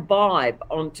high vibe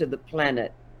onto the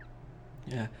planet.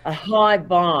 Yeah. A high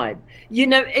vibe.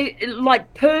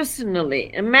 Like personally,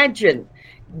 imagine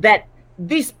that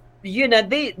this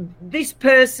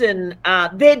person,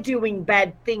 they're doing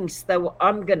bad things, so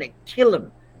I'm going to kill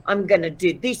them. I'm going to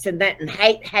do this and that and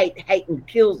hate and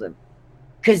kill them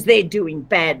because they're doing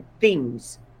bad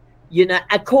things,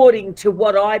 according to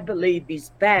what I believe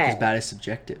is bad. Because bad is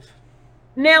subjective.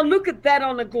 Now look at that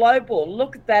on a global.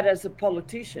 Look at that as a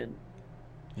politician.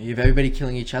 You have everybody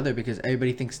killing each other because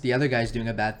everybody thinks the other guy's doing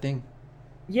a bad thing.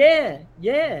 Yeah.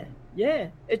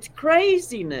 It's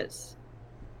craziness.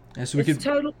 Yeah, so it's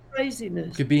total craziness.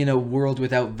 We could be in a world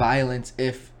without violence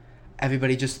if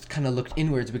everybody just kind of looked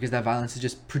inwards, because that violence is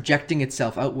just projecting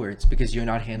itself outwards because you're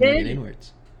not handling it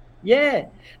inwards. Yeah.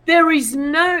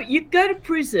 You go to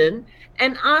prison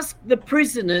and ask the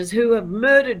prisoners who have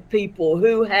murdered people,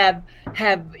 who have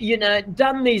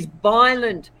done these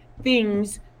violent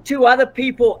things to other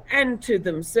people and to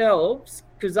themselves,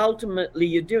 because ultimately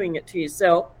you're doing it to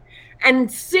yourself,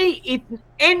 and see if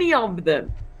any of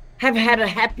them have had a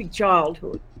happy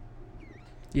childhood.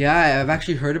 Yeah, I've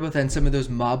actually heard about that in some of those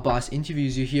mob boss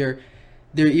interviews. You hear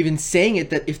they're even saying it,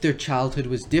 that if their childhood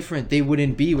was different, they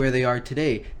wouldn't be where they are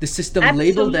today. The system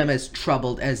labeled them as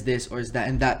troubled, as this or as that,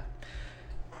 and that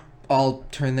all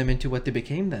turned them into what they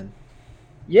became then.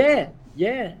 Yeah.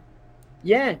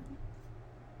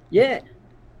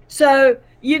 So,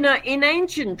 in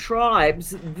ancient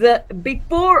tribes,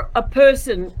 before a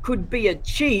person could be a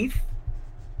chief,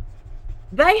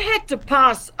 they had to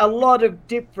pass a lot of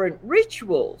different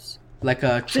rituals. Like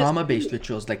trauma-based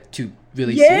rituals, like to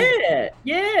really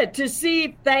to see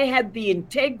if they had the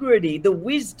integrity, the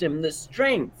wisdom, the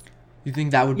strength. You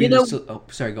think that would be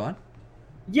sorry, go on.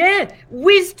 Yeah,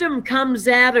 wisdom comes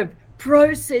out of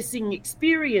processing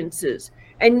experiences,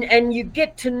 and you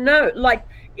get to know, like,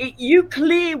 you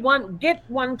get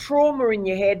one trauma in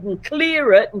your head and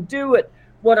clear it and do it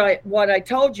what I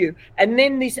told you, and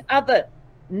then this other,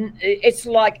 it's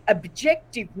like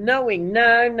objective knowing,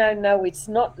 no, it's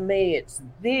not me, it's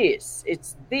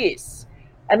this.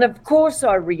 And of course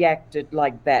I reacted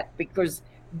like that because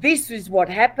this is what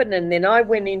happened, and then I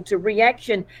went into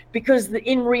reaction because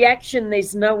in reaction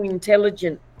there's no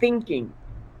intelligent thinking,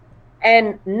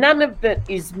 and none of it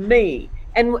is me,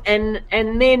 and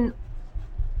then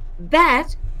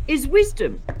that is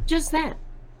wisdom, just that.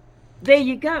 There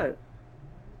you go.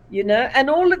 And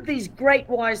all of these great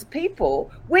wise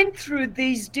people went through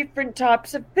these different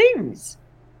types of things.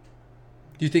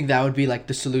 Do you think that would be like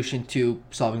the solution to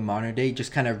solving modern day?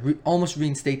 Just kind of almost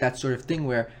reinstate that sort of thing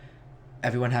where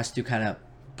everyone has to kind of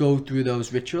go through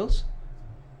those rituals?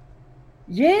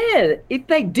 Yeah, if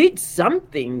they did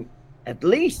something, at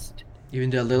least.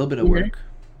 Even do a little bit of work.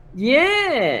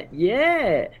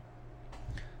 Yeah.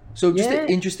 So just an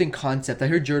interesting concept. I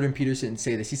heard Jordan Peterson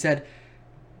say this. He said,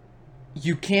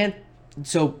 you can't.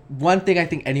 So one thing I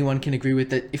think anyone can agree with,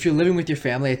 that if you're living with your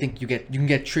family, I think you can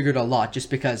get triggered a lot just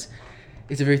because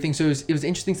it's a very thing. So it was an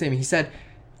interesting statement. He said,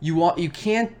 he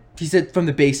said from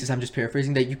the basis, I'm just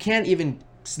paraphrasing, that you can't even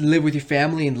live with your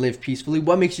family and live peacefully.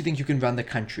 What makes you think you can run the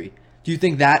country? Do you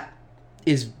think that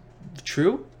is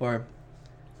true, or?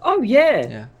 Oh yeah.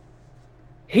 Yeah.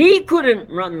 He couldn't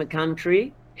run the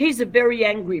country. He's a very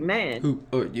angry man. Who?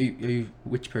 Or you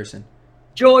which person?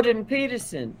 Jordan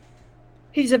Peterson.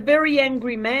 He's a very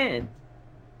angry man.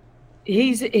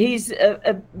 He's you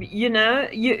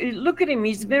look at him,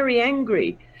 he's very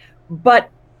angry, but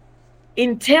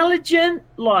intelligent,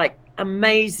 like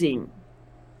amazing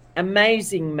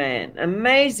man,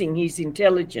 amazing his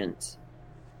intelligence,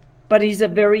 but he's a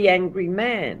very angry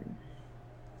man,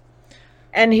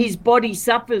 and his body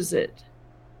suffers it,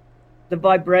 the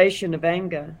vibration of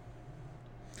anger.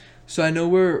 So I know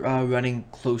we're running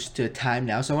close to time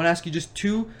now, so I want to ask you just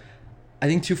two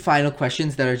final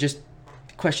questions that are just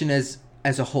question as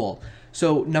a whole.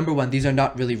 So number one, these are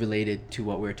not really related to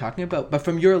what we're talking about, but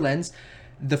from your lens,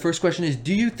 the first question is,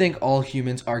 do you think all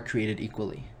humans are created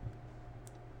equally?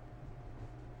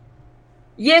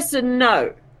 Yes and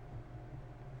no.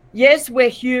 Yes, we're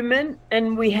human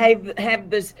and we have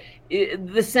this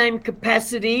the same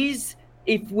capacities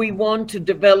if we want to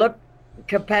develop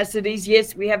capacities.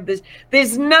 Yes, we have this.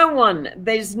 There's no one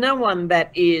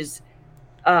that is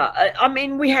I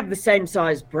mean, we have the same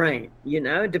size brain,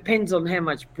 it depends on how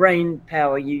much brain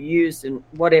power you use and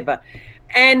whatever.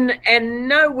 And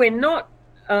no, we're not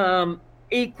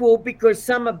equal, because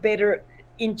some are better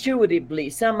intuitively,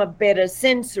 some are better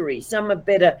sensory, some are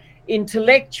better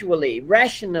intellectually,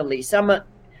 rationally, some are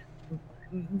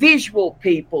visual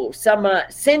people, some are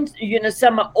some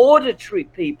are auditory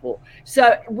people.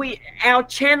 So our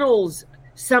channels,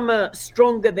 some are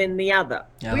stronger than the other.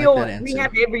 Yeah, we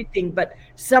have everything, but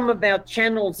some of our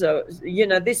channels are,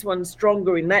 this one's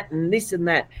stronger in that and this and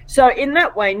that. So in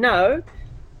that way, no.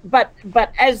 But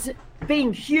as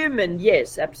being human,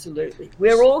 yes, absolutely.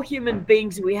 We're all human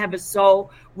beings. We have a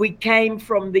soul. We came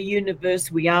from the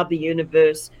universe. We are the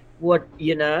universe.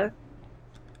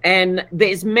 And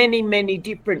there's many, many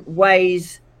different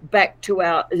ways back to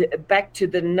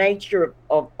the nature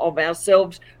of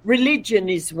ourselves. Religion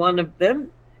is one of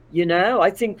them.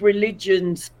 I think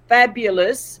religion's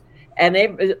fabulous, and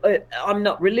I'm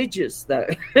not religious though.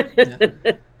 Yeah.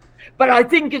 But I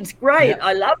think it's great. Yeah.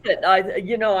 I love it.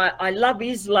 I love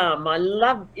Islam. I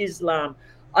love Islam.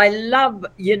 I love,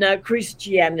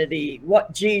 Christianity,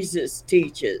 what Jesus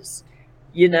teaches,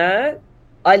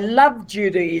 I love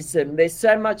Judaism. There's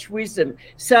so much wisdom.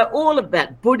 So all of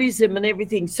that, Buddhism and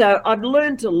everything. So I've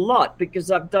learned a lot because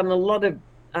I've done a lot of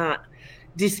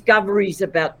discoveries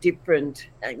about different,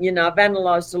 I've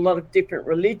analysed a lot of different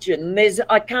religion.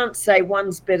 I can't say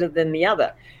one's better than the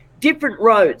other. Different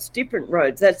roads,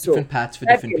 that's all. Different paths for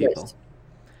different people.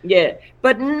 Yeah,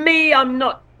 but me, I'm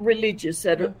not religious.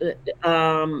 For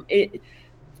me,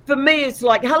 it's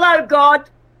like, hello, God,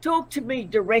 talk to me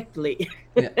directly.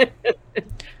 Yeah.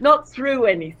 Not through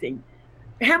anything.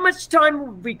 How much time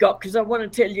have we got? Because I want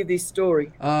to tell you this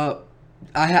story.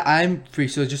 I'm free,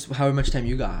 so just however much time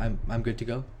you got, I'm good to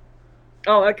go.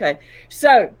 Oh, okay.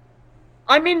 So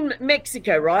I'm in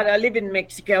Mexico, right? I live in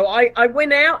Mexico. I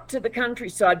went out to the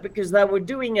countryside because they were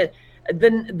doing the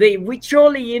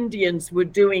Huicholi Indians were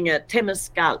doing a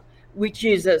temazcal, which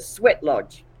is a sweat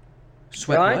lodge.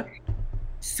 Sweat right? What?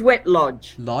 Sweat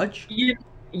lodge. Lodge?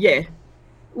 Yeah.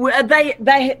 Well,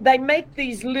 they make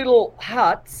these little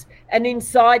huts, and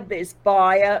inside there's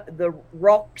fire, the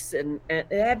rocks, and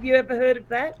have you ever heard of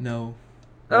that? No.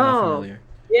 I'm not familiar.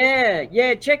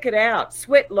 Yeah, check it out.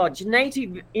 Sweat lodge,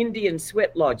 native Indian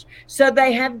sweat lodge. So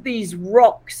they have these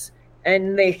rocks,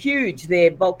 and they're huge.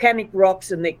 They're volcanic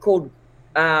rocks, and they're called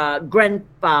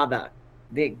grandfather.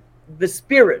 They're the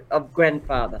spirit of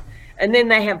grandfather. And then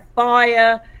they have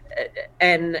fire,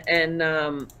 and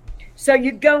so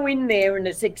you go in there, and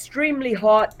it's extremely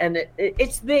hot, and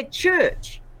it's their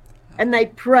church, and they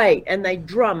pray, and they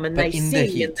drum, and they sing. The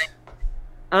heat.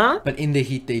 But in the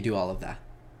heat, they do all of that.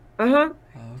 Uh-huh.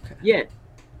 Oh, okay. Yeah.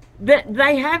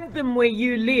 They have them where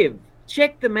you live.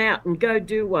 Check them out and go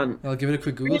do one. I'll give it a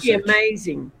quick Google really search.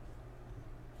 Amazing.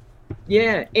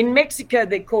 Yeah. In Mexico,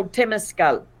 they're called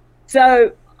temazcal.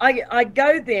 So I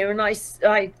go there and I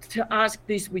ask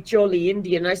this Huicholi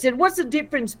Indian. I said, what's the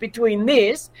difference between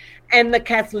this and the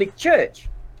Catholic Church?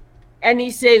 And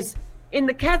he says, in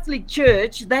the Catholic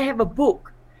Church, they have a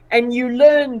book, and you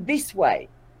learn this way.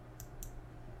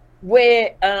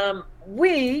 Where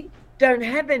we don't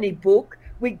have any book.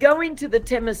 We go into the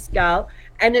temazcal,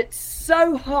 and it's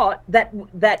so hot that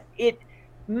it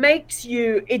makes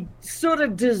you, it sort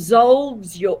of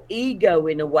dissolves your ego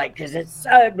in a way, because it's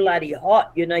so bloody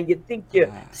hot. You think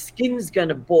your skin's going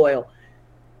to boil.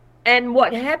 And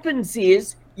what happens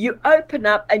is you open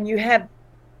up and you have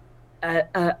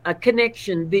a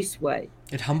connection this way.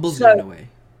 It humbles you in a way.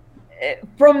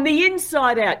 From the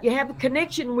inside out, you have a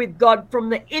connection with God from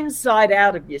the inside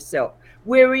out of yourself.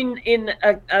 Where in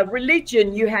a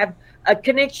religion, you have a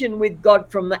connection with God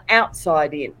from the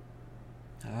outside in.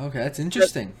 Okay, that's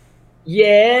interesting.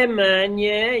 Yeah, man.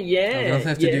 Yeah. I'll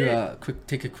have to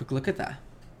take a quick look at that.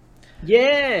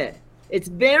 Yeah, it's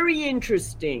very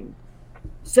interesting.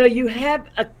 So you have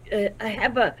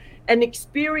an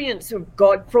experience of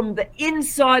God from the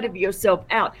inside of yourself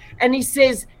out, and he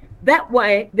says that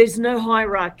way there's no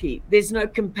hierarchy, there's no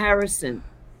comparison,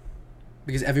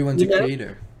 because everyone's a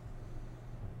creator.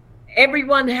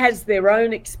 Everyone has their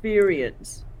own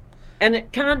experience, and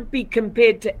it can't be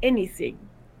compared to anything.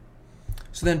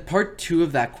 So then part 2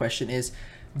 of that question is,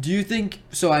 do you think,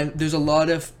 there's a lot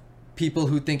of people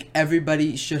who think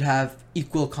everybody should have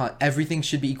everything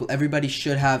should be equal. Everybody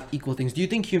should have equal things. Do you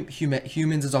think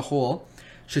humans as a whole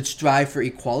should strive for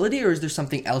equality, or is there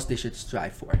something else they should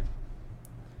strive for?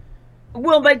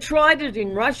 Well, they tried it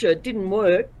in Russia. It didn't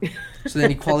work. So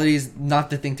then equality is not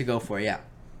the thing to go for, yeah.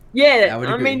 Yeah,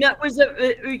 I mean, that was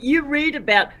you read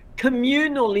about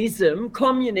communalism,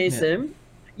 communism. Yeah.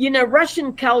 You know,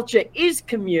 Russian culture is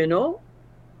communal.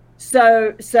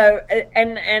 So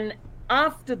and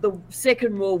after the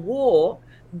Second World War,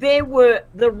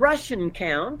 the Russian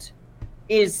count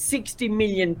is 60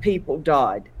 million people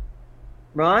died,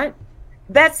 right?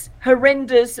 That's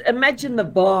horrendous. Imagine the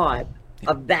vibe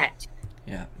of that.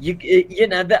 Yeah. You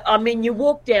know, I mean, you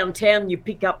walk downtown, you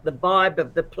pick up the vibe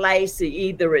of the place.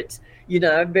 Either it's, you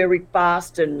know, very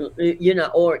fast and, you know,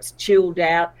 or it's chilled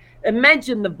out.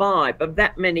 Imagine the vibe of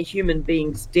that many human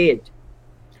beings dead.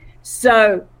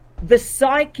 So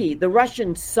the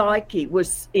Russian psyche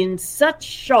was in such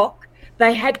shock,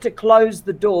 they had to close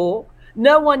the door,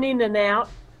 no one in and out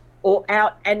or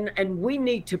out. And we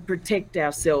need to protect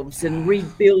ourselves and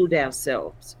rebuild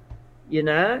ourselves, you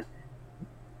know?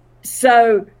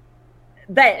 So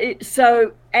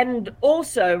and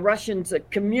also Russians are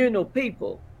communal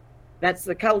people. That's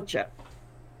the culture.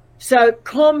 So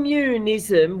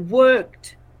communism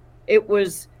worked. It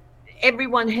was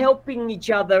everyone helping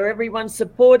each other, everyone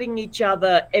supporting each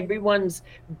other, everyone's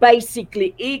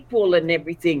basically equal and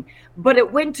everything. But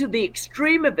it went to the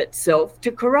extreme of itself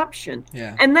to corruption.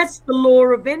 Yeah. And that's the law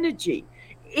of energy.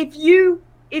 If you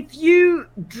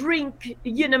drink,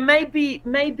 you know, maybe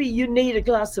you need a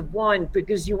glass of wine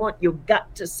because you want your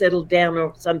gut to settle down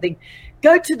or something.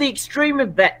 Go to the extreme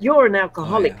of that. You're an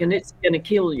alcoholic and it's going to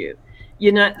kill you.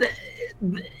 You know,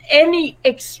 any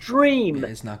extreme.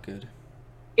 It's not good.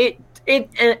 It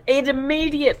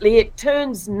immediately, it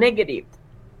turns negative.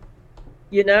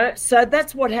 You know, so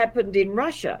that's what happened in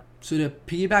Russia. So to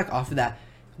piggyback off of that,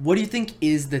 what do you think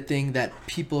is the thing that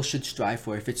people should strive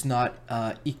for if it's not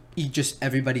just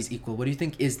everybody's equal? What do you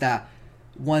think is that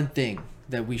one thing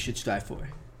that we should strive for?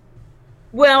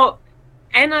 Well,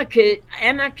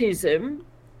 anarchism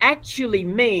actually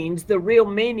means, the real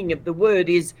meaning of the word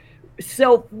is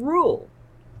self-rule.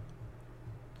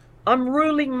 I'm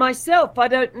ruling myself. I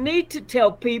don't need to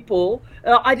tell people.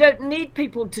 I don't need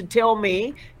people to tell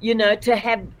me, you know, to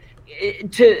have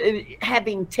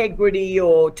integrity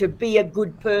or to be a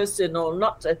good person or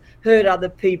not to hurt other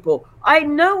people. I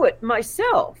know it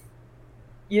myself.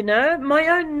 You know, my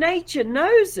own nature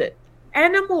knows it.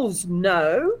 Animals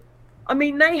know. I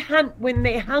mean, they hunt when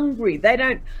they're hungry. They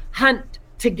don't hunt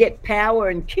to get power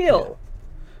and kill.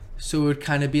 So it would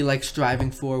kind of be like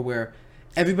striving for where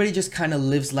everybody just kind of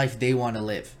lives life they want to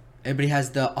live. Everybody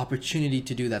has the opportunity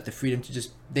to do that, the freedom to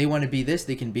just, they want to be this,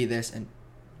 they can be this and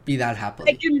be that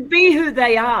happily. They can be who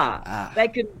they are. They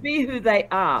can be who they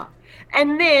are.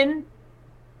 And then,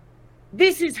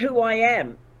 this is who I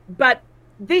am, but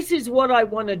this is what I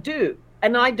want to do.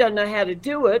 And I don't know how to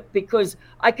do it because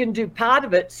I can do part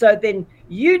of it. So then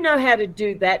you know how to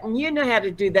do that and you know how to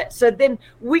do that. So then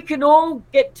we can all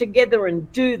get together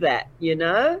and do that, you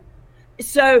know?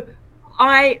 So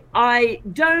I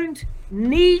don't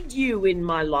need you in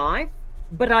my life,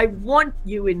 but I want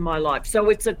you in my life. So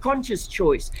it's a conscious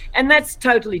choice. And that's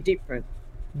totally different.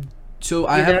 So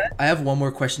I have one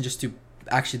more question just to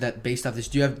actually that based off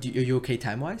this. Are you okay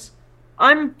time-wise?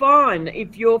 I'm fine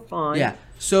if you're fine. Yeah.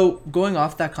 So going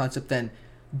off that concept then,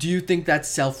 do you think that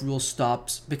self-rule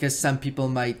stops because some people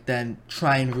might then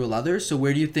try and rule others? So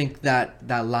where do you think that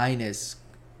line is?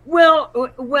 Well,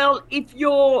 if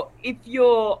you're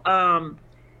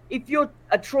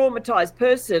a traumatized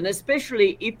person,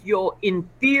 especially if you're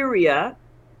inferior,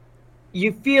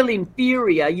 you feel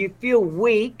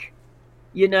weak,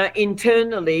 you know,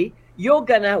 internally, you're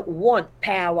going to want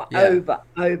power over.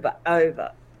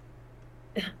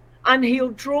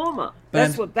 Unhealed trauma.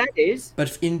 That's what that is.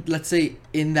 But let's say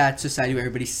in that society where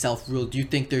everybody's self-ruled, do you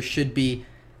think there should be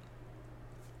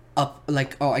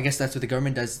I guess that's what the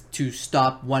government does to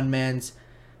stop one man's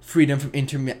freedom from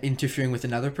interfering with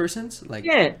another person's? So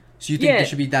you think there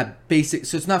should be that basic,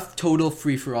 so it's not total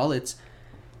free for all, it's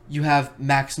you have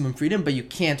maximum freedom but you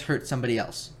can't hurt somebody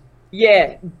else.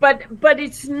 Yeah, but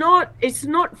it's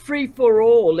not free for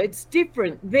all. It's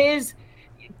different. There's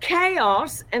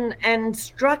chaos and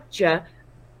structure.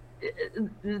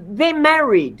 They're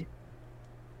married.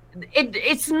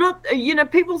 It's not, you know,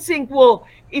 people think, well,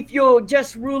 if you're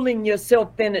just ruling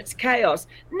yourself, then it's chaos.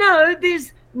 No,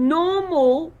 there's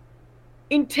normal,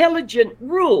 intelligent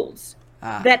rules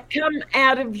that come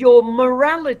out of your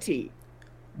morality.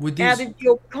 Would out these, of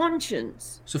your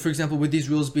conscience. so for example, would these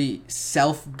rules be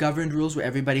self-governed rules where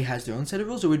everybody has their own set of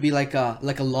rules, or would it be like a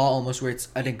law almost where it's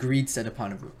an agreed set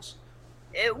upon of rules?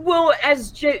 Well,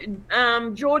 as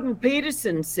Jordan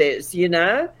Peterson says,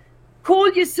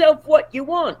 call yourself what you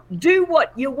want. Do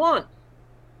what you want.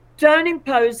 Don't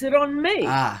impose it on me.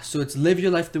 So it's live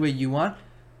your life the way you want,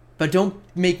 but don't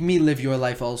make me live your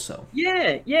life also.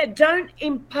 Yeah. Don't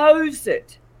impose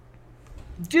it.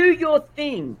 Do your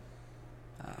thing.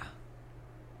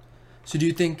 So do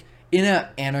you think in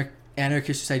a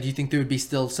anarchist society, do you think there would be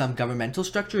still some governmental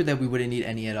structure, or that we wouldn't need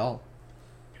any at all?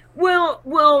 Well,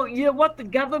 what the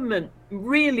government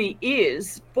really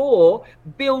is for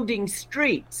building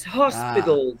streets,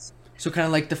 hospitals. So kind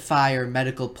of like the fire,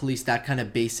 medical, police, that kind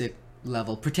of basic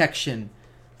level protection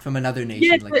from another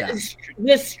nation, like that.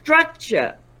 The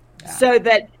structure, so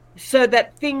that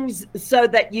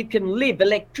you can live,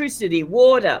 electricity,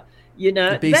 water,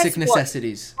 The basic that's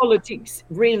necessities. what politics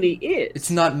really is. It's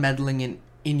not meddling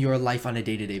in your life on a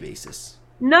day-to-day basis.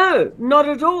 No, not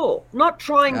at all. Not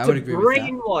trying I to would agree with that.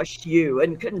 brainwash you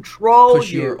and control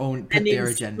Push you your own, put and their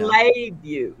agenda. enslave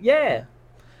you. Yeah.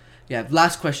 Yeah.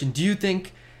 Last question. Do you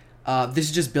think, this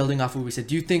is just building off what we said,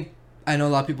 do you think, I know a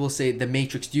lot of people say The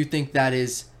Matrix, do you think that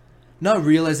is not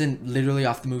real as in literally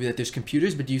off the movie that there's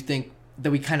computers, but do you think that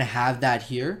we kind of have that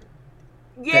here?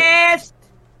 Yes.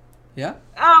 Yeah?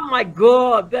 Oh my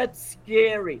God, that's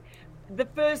scary. The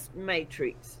first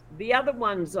Matrix. The other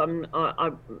ones I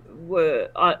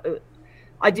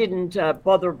didn't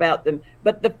bother about them.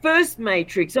 But the first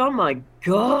Matrix, oh my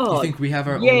God. Do you think we have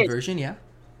our own version? Yeah.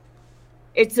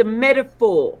 It's a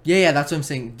metaphor. Yeah, that's what I'm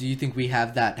saying. Do you think we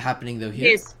have that happening though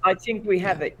here? Yes, I think we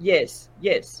have it. Yes.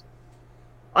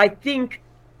 I think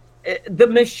the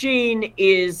machine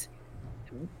is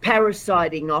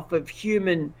parasiting off of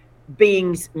human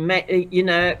beings.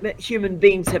 Human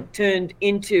beings have turned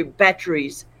into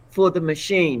batteries for the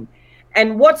machine.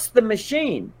 And what's the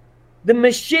machine? The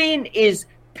machine is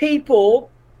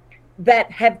people that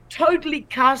have totally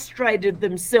castrated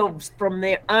themselves from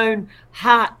their own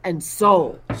heart and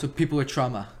soul. So people with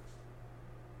trauma.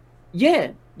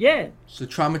 Yeah. So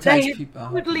traumatized They have people.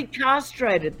 totally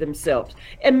castrated themselves.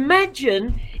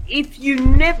 Imagine if you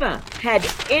never had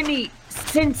any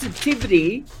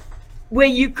sensitivity where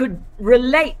you could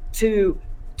relate to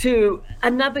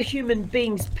another human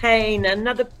being's pain,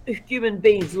 another human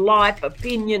being's life,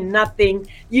 opinion, nothing.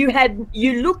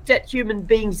 You looked at human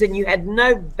beings and you had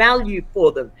no value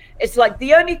for them. It's like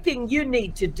the only thing you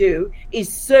need to do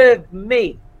is serve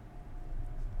me.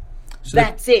 So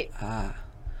that's it.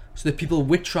 So the people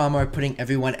with trauma are putting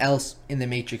everyone else in the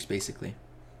Matrix, basically.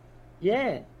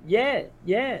 Yeah. That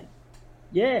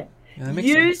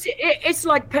makes sense. It's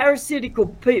like parasitical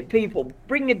people.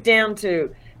 Bring it down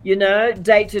to,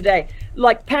 day to day.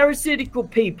 Like parasitical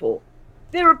people.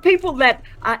 There are people that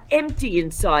are empty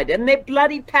inside and they're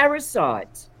bloody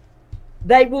parasites.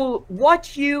 They will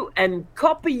watch you and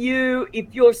copy you.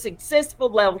 If you're successful,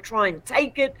 they'll try and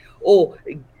take it or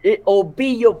be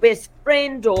your best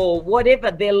friend or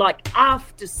whatever. They're like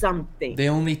after something. They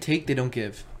only take, they don't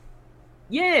give.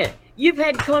 Yeah. You've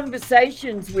had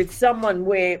conversations with someone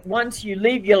where once you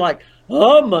leave, you're like,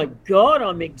 oh my God,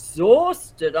 I'm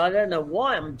exhausted. I don't know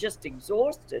why, I'm just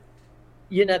exhausted.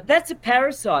 That's a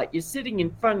parasite. You're sitting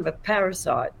in front of a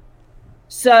parasite.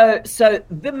 So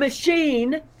the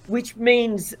machine, which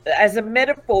means as a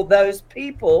metaphor, those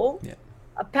people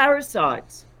are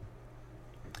parasites.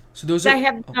 So they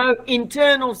have no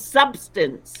internal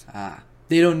substance.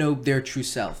 They don't know their true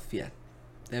self yet.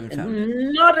 They haven't found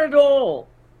it. Not at all.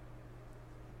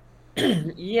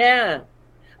 Yeah.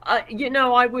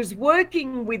 I was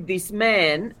working with this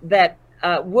man that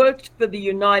worked for the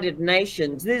United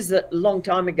Nations. This is a long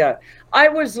time ago. I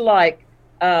was like,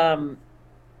 I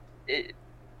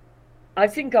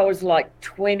think I was like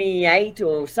 28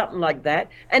 or something like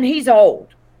that. And he's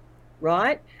old,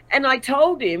 right? And I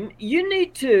told him, you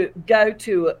need to go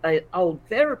to an old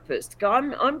therapist.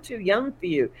 I'm too young for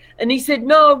you. And he said,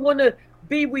 no, I want to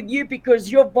be with you because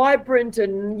you're vibrant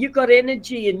and you got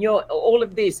energy and you're all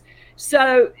of this.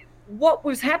 So what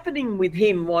was happening with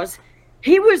him was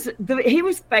he was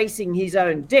facing his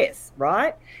own death,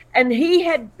 right? And he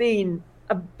had been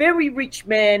a very rich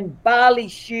man, Bali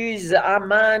shoes,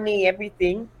 Armani,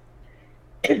 everything.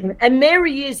 And there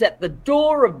he is at the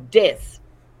door of death.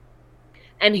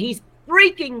 And he's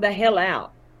freaking the hell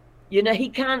out. He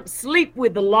can't sleep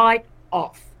with the light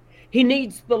off. He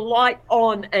needs the light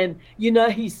on and,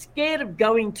 he's scared of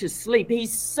going to sleep.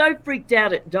 He's so freaked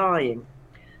out at dying.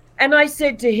 And I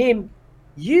said to him,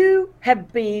 you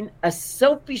have been a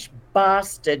selfish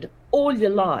bastard all your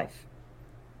life.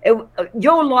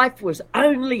 Your life was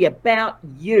only about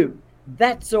you.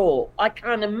 That's all. I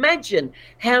can't imagine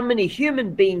how many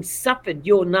human beings suffered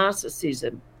your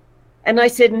narcissism. And I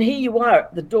said, and here you are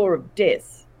at the door of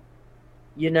death,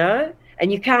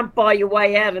 and you can't buy your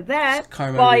way out of that.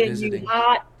 Buy a new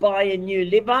heart, buy a new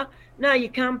liver. No, you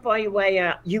can't buy your way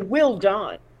out. You will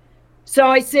die. So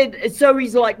I said, so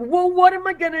he's like, well, what am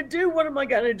I going to do? What am I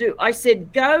going to do? I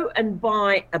said, go and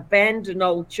buy abandoned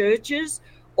old churches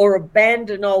or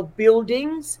abandoned old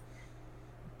buildings,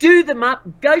 do them up,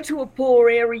 go to a poor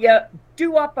area,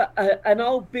 do up an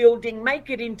old building, make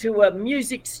it into a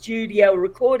music studio,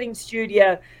 recording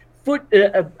studio,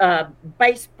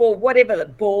 baseball, whatever,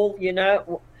 ball,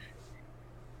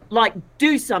 like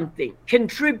do something,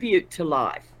 contribute to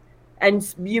life. And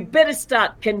you better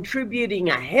start contributing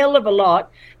a hell of a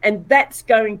lot, and that's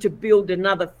going to build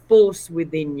another force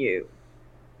within you,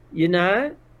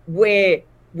 where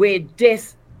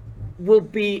death will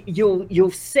be,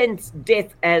 you'll sense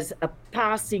death as a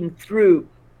passing through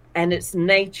and it's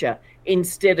nature,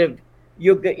 instead of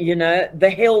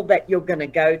the hell that you're going to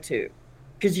go to,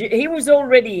 because he was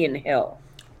already in hell.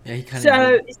 Yeah, he kind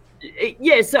of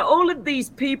so all of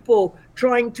these people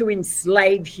trying to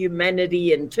enslave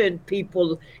humanity and turn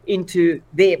people into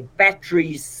their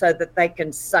batteries so that they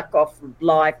can suck off of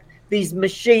life, these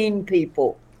machine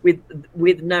people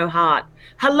with no heart.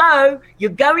 Hello, you're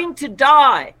going to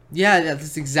die. Yeah,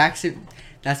 that's the exact same.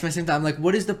 That's my same thought. I'm like,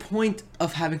 what is the point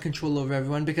of having control over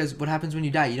everyone? Because what happens when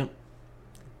you die? You don't.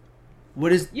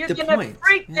 What is you're the gonna point?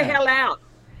 Freak the hell out,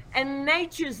 and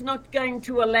nature's not going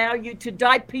to allow you to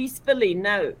die peacefully.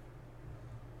 No.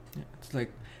 Yeah, it's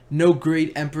like no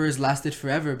great emperors lasted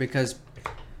forever, because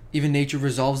even nature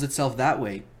resolves itself that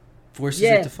way, forces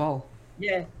it to fall.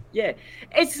 Yeah.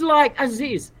 It's like,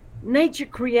 Aziz, nature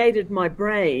created my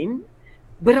brain,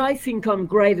 but I think I'm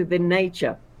greater than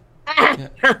nature. Yeah.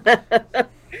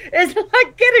 It's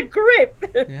like, get a grip.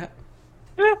 Yeah.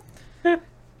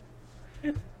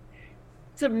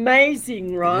 It's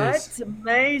amazing, right? It is. It's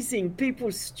amazing.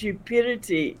 People's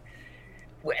stupidity.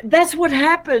 That's what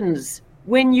happens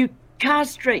when you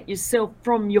castrate yourself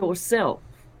from yourself.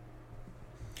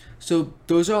 So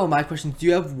those are all my questions. Do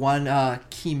you have one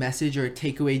key message or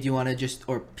takeaway do you want to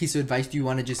or piece of advice do you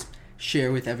want to just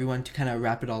share with everyone to kind of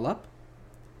wrap it all up?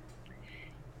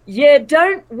 Yeah,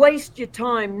 don't waste your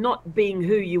time not being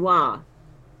who you are.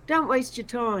 Don't waste your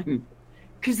time,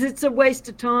 because it's a waste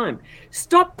of time.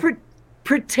 Stop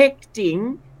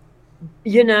protecting,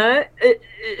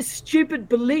 stupid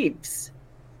beliefs.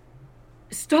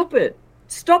 Stop it.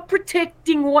 Stop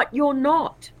protecting what you're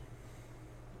not.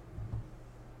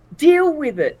 Deal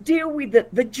with it. Deal with it.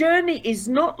 The journey is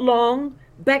not long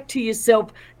back to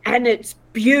yourself, and it's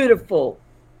beautiful.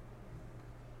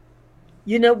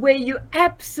 Where you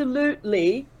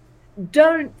absolutely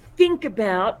don't think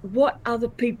about what other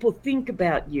people think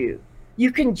about you.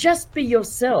 You can just be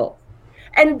yourself.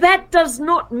 And that does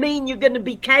not mean you're going to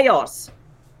be chaos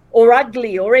or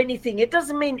ugly or anything. It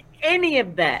doesn't mean any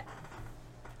of that.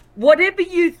 Whatever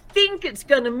you think it's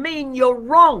going to mean, you're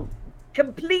wrong.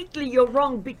 Completely you're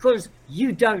wrong, because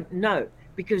you don't know,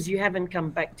 because you haven't come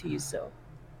back to yourself.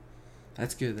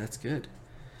 That's good. That's good.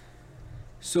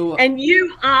 So, and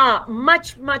you are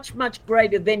much, much, much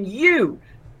greater than you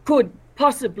could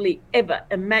possibly ever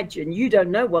imagine. You don't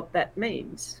know what that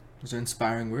means. Those are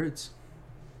inspiring words.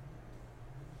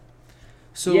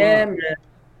 So, yeah,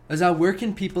 Azzah, where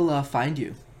can people find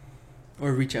you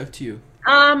or reach out to you?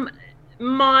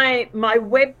 My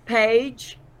web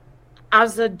page,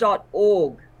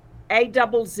 Azzah.org,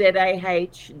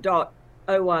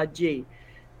 AZZAH.org.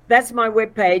 That's my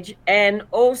webpage, and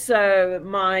also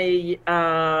my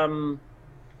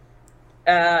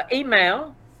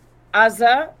email,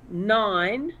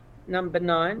 Azzah9, number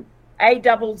 9,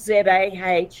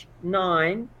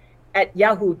 AZZAH9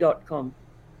 @yahoo.com.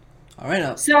 All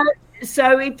right. So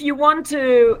if you want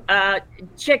to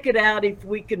check it out, if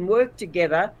we can work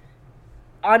together,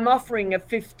 I'm offering a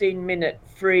 15-minute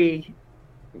free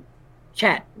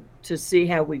chat to see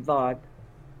how we vibe.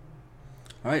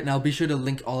 All right, and I'll be sure to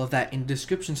link all of that in the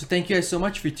description. So thank you guys so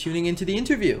much for tuning into the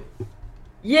interview.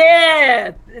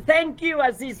 Yeah, thank you,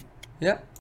 Aziz. Yeah.